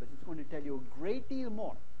at the numbers. It's going to tell you a great deal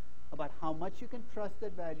more about how much you can trust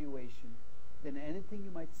that valuation than anything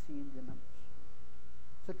you might see in the numbers.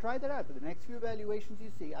 So try that out. For the next few valuations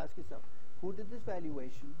you see, ask yourself, who did this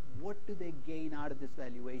valuation? What do they gain out of this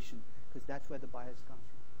valuation? Because that's where the bias comes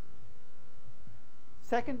from.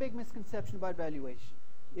 Second big misconception about valuation.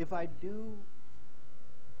 If I do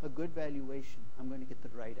a good valuation, I'm going to get the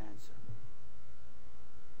right answer.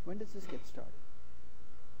 When does this get started?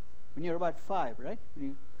 When you're about 5, right? When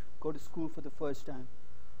you go to school for the first time,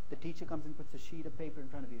 the teacher comes and puts a sheet of paper in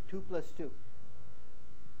front of you. 2 plus 2.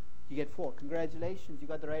 You get 4. Congratulations, you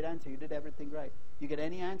got the right answer. You did everything right. You get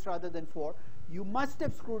any answer other than 4. You must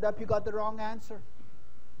have screwed up. You got the wrong answer.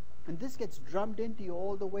 And this gets drummed into you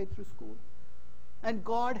all the way through school. And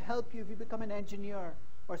God help you if you become an engineer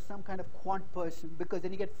or some kind of quant person, because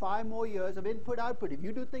then you get 5 more years of input-output. If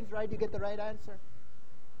you do things right, you get the right answer.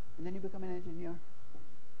 And then you become an engineer.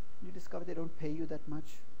 You discover they don't pay you that much.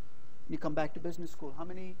 You come back to business school. How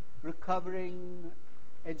many recovering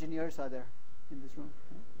engineers are there in this room?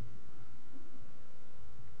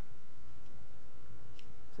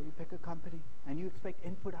 So you pick a company and you expect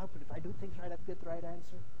input-output. If I do things right, I get the right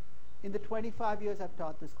answer. In the 25 years I've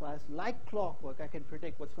taught this class, like clockwork, I can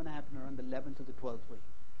predict what's going to happen around the 11th to the 12th week.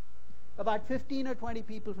 About 15 or 20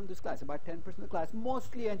 people from this class, about 10% of the class,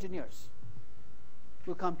 mostly engineers,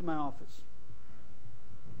 will come to my office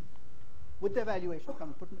with their valuation. Come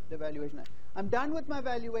and put the valuation on. I'm done with my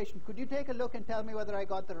valuation. Could you take a look and tell me whether I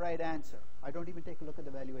got the right answer? I don't even take a look at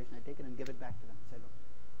the valuation. I take it and give it back to them and say, look,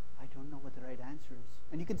 I don't know what the right answer is.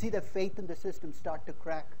 And you can see their faith in the system start to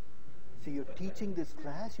crack. So you're teaching this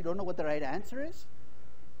class, you don't know what the right answer is?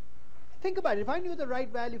 Think about it. If I knew the right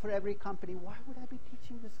value for every company, why would I be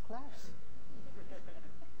teaching this class?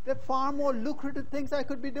 There are far more lucrative things I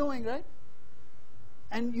could be doing, right?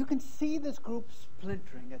 And you can see this group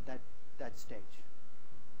splintering at that stage.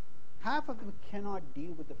 Half of them cannot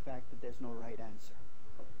deal with the fact that there's no right answer.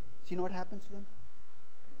 So you know what happens to them?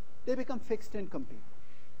 They become fixed income people.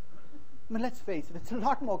 I mean, let's face it, it's a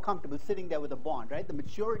lot more comfortable sitting there with a bond, right? The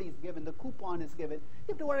maturity is given, the coupon is given.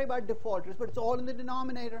 You have to worry about defaulters, but it's all in the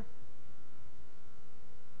denominator.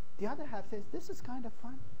 The other half says, this is kind of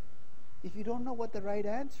fun. If you don't know what the right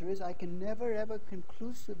answer is, I can never, ever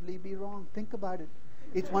conclusively be wrong. Think about it.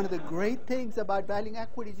 It's one of the great things about valuing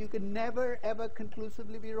equities. You can never, ever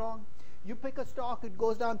conclusively be wrong. You pick a stock, it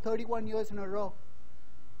goes down 31 years in a row.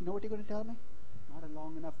 You know what you're going to tell me? Not a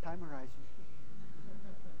long enough time horizon.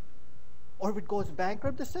 Or if it goes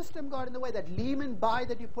bankrupt, the system got in the way. That Lehman buy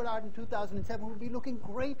that you put out in 2007 would be looking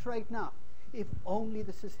great right now if only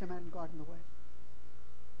the system hadn't got in the way.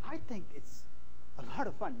 I think it's a lot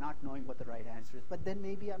of fun not knowing what the right answer is, but then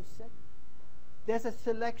maybe I'm sick. There's a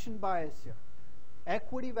selection bias here.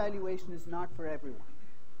 Equity valuation is not for everyone.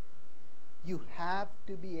 You have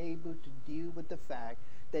to be able to deal with the fact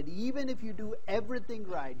that even if you do everything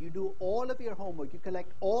right, you do all of your homework, you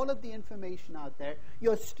collect all of the information out there,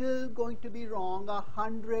 you're still going to be wrong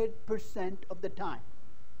 100% of the time.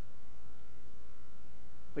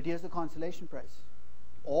 But here's the consolation prize.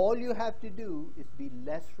 All you have to do is be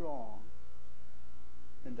less wrong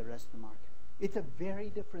than the rest of the market. It's a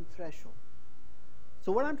very different threshold.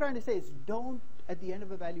 So what I'm trying to say is don't, at the end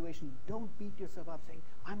of evaluation, don't beat yourself up saying,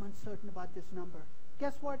 I'm uncertain about this number.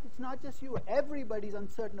 Guess what? It's not just you. Everybody's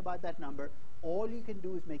uncertain about that number. All you can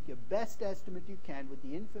do is make your best estimate you can with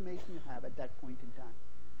the information you have at that point in time.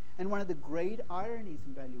 And one of the great ironies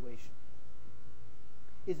in valuation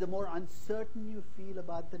is the more uncertain you feel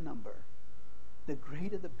about the number, the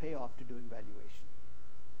greater the payoff to doing valuation.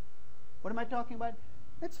 What am I talking about?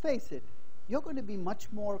 Let's face it, you're going to be much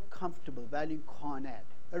more comfortable valuing Con Ed,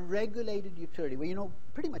 a regulated utility where you know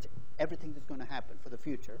pretty much everything that's going to happen for the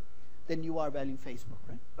future, than you are valuing Facebook,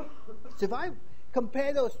 right? So if I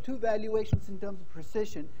compare those two valuations in terms of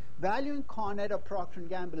precision, valuing Con Ed or Procter &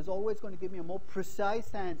 Gamble is always going to give me a more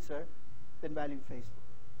precise answer than valuing Facebook.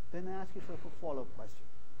 Then ask yourself a follow-up question.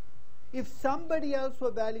 If somebody else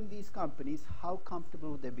were valuing these companies, how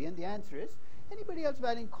comfortable would they be? And the answer is, anybody else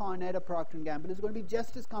valuing Con Ed or Procter & Gamble is going to be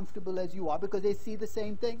just as comfortable as you are because they see the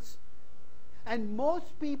same things. And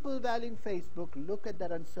most people valuing Facebook look at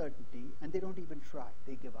that uncertainty and they don't even try.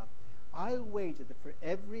 They give up. I'll wager that for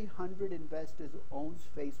every 100 investors who owns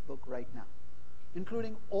Facebook right now,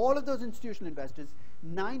 including all of those institutional investors,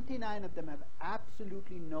 99 of them have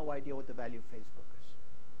absolutely no idea what the value of Facebook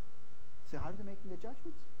is. So how are they making their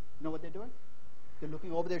judgments? You know what they're doing? They're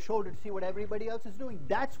looking over their shoulder to see what everybody else is doing.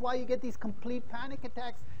 That's why you get these complete panic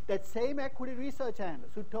attacks. That same equity research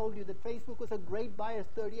analyst who told you that Facebook was a great buy at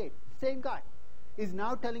 38, same guy, is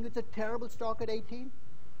now telling you it's a terrible stock at 18.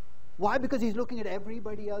 Why? Because he's looking at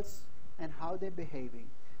everybody else and how they're behaving.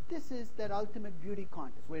 This is that ultimate beauty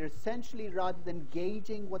contest, where essentially rather than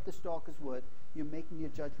gauging what the stock is worth, you're making your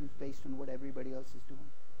judgments based on what everybody else is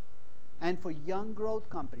doing. And for young growth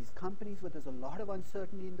companies, companies where there's a lot of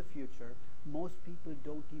uncertainty in the future, most people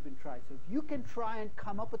don't even try. So if you can try and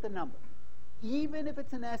come up with a number, even if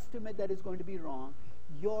it's an estimate that is going to be wrong,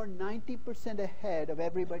 you're 90% ahead of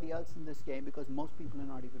everybody else in this game because most people are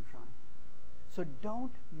not even trying. So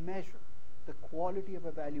don't measure the quality of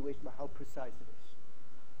evaluation by how precise it is.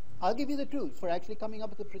 I'll give you the tools for actually coming up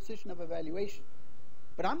with the precision of evaluation.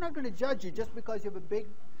 But I'm not going to judge you just because you have a big...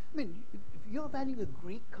 if you're valuing a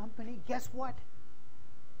Greek company, guess what?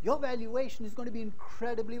 Your valuation is going to be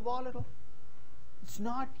incredibly volatile. It's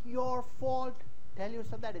not your fault. Tell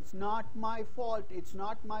yourself that. It's not my fault. It's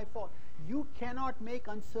not my fault. You cannot make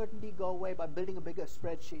uncertainty go away by building a bigger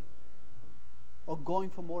spreadsheet or going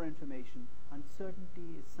for more information.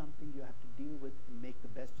 Uncertainty is something you have to deal with and make the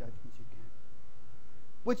best judgments you can.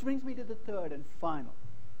 Which brings me to the third and final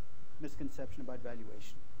misconception about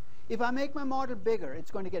valuation. If I make my model bigger,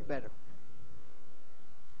 it's going to get better.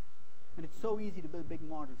 And it's so easy to build big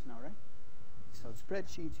models now, right? You sell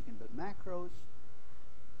spreadsheets, you can build macros,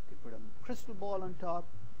 you can put a crystal ball on top.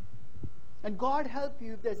 And God help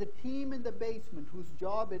you if there's a team in the basement whose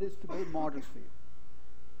job it is to build models for you.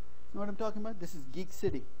 You know what I'm talking about? This is Geek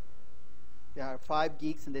City. There are 5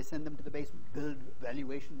 geeks and they send them to the basement, build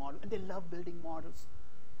valuation model, and they love building models.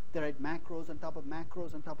 They write macros on top of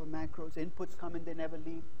macros on top of macros. Inputs come in, they never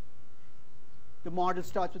leave. The model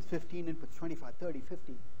starts with 15 inputs, 25, 30,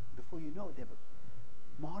 50. Before you know it, they have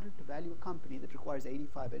a model to value a company that requires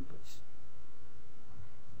 85 inputs.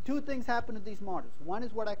 2 things happen with these models. One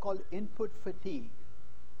is what I call input fatigue.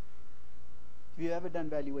 If you've ever done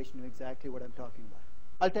valuation, you know exactly what I'm talking about.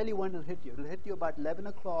 I'll tell you when it'll hit you. It'll hit you about 11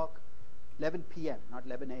 o'clock, 11 p.m., not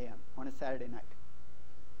 11 a.m. on a Saturday night.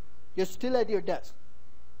 You're still at your desk.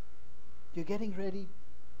 You're getting ready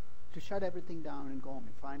to shut everything down and go home.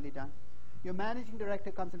 You're finally done. Your managing director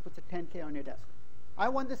comes and puts a 10K on your desk. I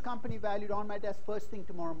want this company valued on my desk first thing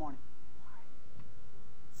tomorrow morning. Why?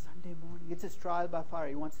 Sunday morning. It's his trial by fire.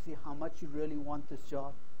 He wants to see how much you really want this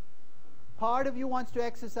job. Part of you wants to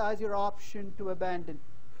exercise your option to abandon.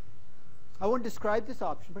 I won't describe this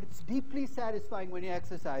option, but it's deeply satisfying when you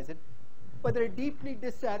exercise it. But they're deeply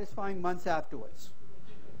dissatisfying months afterwards.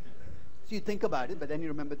 So you think about it, but then you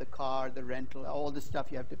remember the car, the rental, all the stuff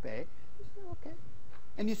you have to pay. You say, okay.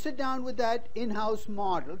 And you sit down with that in-house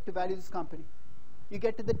model to value this company. You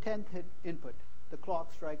get to the 10th input. The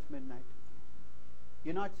clock strikes midnight.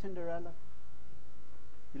 You're not Cinderella.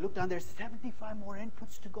 You look down, there's 75 more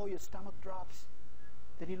inputs to go. Your stomach drops.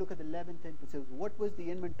 Then you look at the 11th input. Says, what was the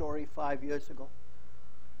inventory 5 years ago?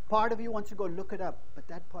 Part of you wants to go look it up, but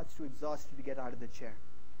that part's too exhausted to get out of the chair.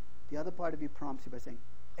 The other part of you prompts you by saying,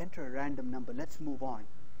 enter a random number. Let's move on.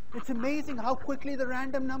 It's amazing how quickly the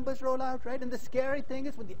random numbers roll out, right? And the scary thing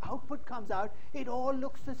is when the output comes out, it all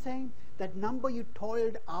looks the same. That number you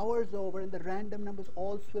toiled hours over and the random numbers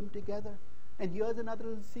all swim together. And here's another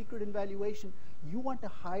little secret in valuation. You want to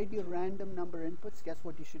hide your random number inputs? Guess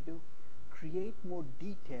what you should do? Create more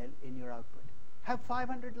detail in your output. Have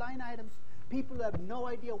 500 line items. People have no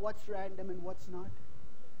idea what's random and what's not.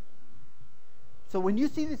 So when you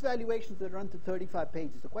see these valuations that run to 35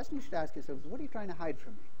 pages, the question you should ask yourself is, what are you trying to hide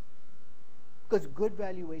from me? Because good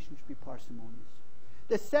valuation should be parsimonious.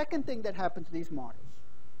 The second thing that happens to these models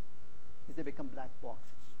is they become black boxes.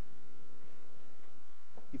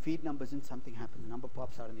 You feed numbers in, something happens. The number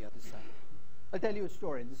pops out on the other side. I'll tell you a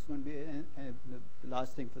story, and this is going to be the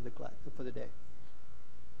last thing for the class, for the day.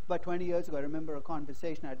 About 20 years ago, I remember a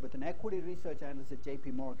conversation I had with an equity research analyst at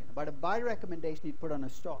JP Morgan about a buy recommendation he'd put on a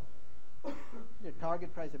stock. The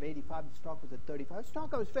target price of 85, the stock was at 35. A stock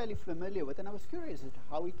I was fairly familiar with, and I was curious as to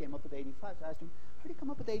how he came up with 85. So I asked him, how did he come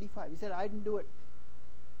up with 85? He said, I didn't do it.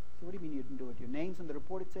 So what do you mean you didn't do it? Your name's on the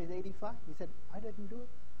report, it says 85? He said, I didn't do it.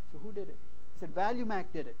 So who did it? He said, ValueMac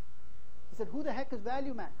did it. He said, who the heck is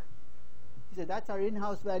ValueMac? He said, that's our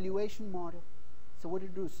in-house valuation model. So what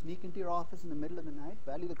did you do? Sneak into your office in the middle of the night,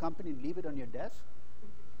 value the company, and leave it on your desk?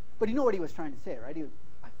 But you know what he was trying to say, right?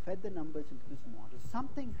 I fed the numbers into this model.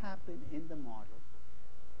 Something happened in the model.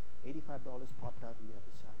 $85 popped out on the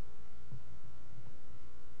other side.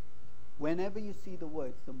 Whenever you see the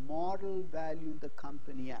words, the model valued the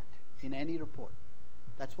company at, in any report,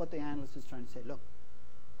 that's what the analyst is trying to say. Look,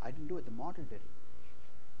 I didn't do it. The model did it.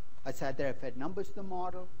 I sat there, I fed numbers to the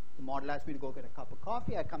model. The model asked me to go get a cup of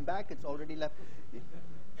coffee. I come back, it's already left.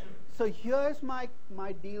 So here's my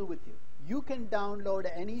deal with you. You can download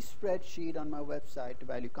any spreadsheet on my website to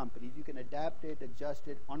value companies. You can adapt it, adjust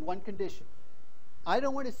it on one condition. I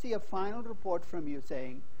don't want to see a final report from you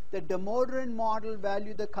saying the Damodaran model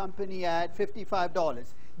valued the company at $55.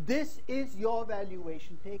 This is your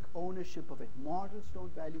valuation. Take ownership of it. Models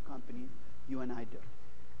don't value companies. You and I do.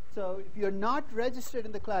 So if you're not registered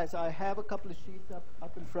in the class, I have a couple of sheets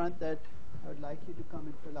up in front that I would like you to come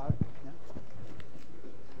and fill out. Yeah?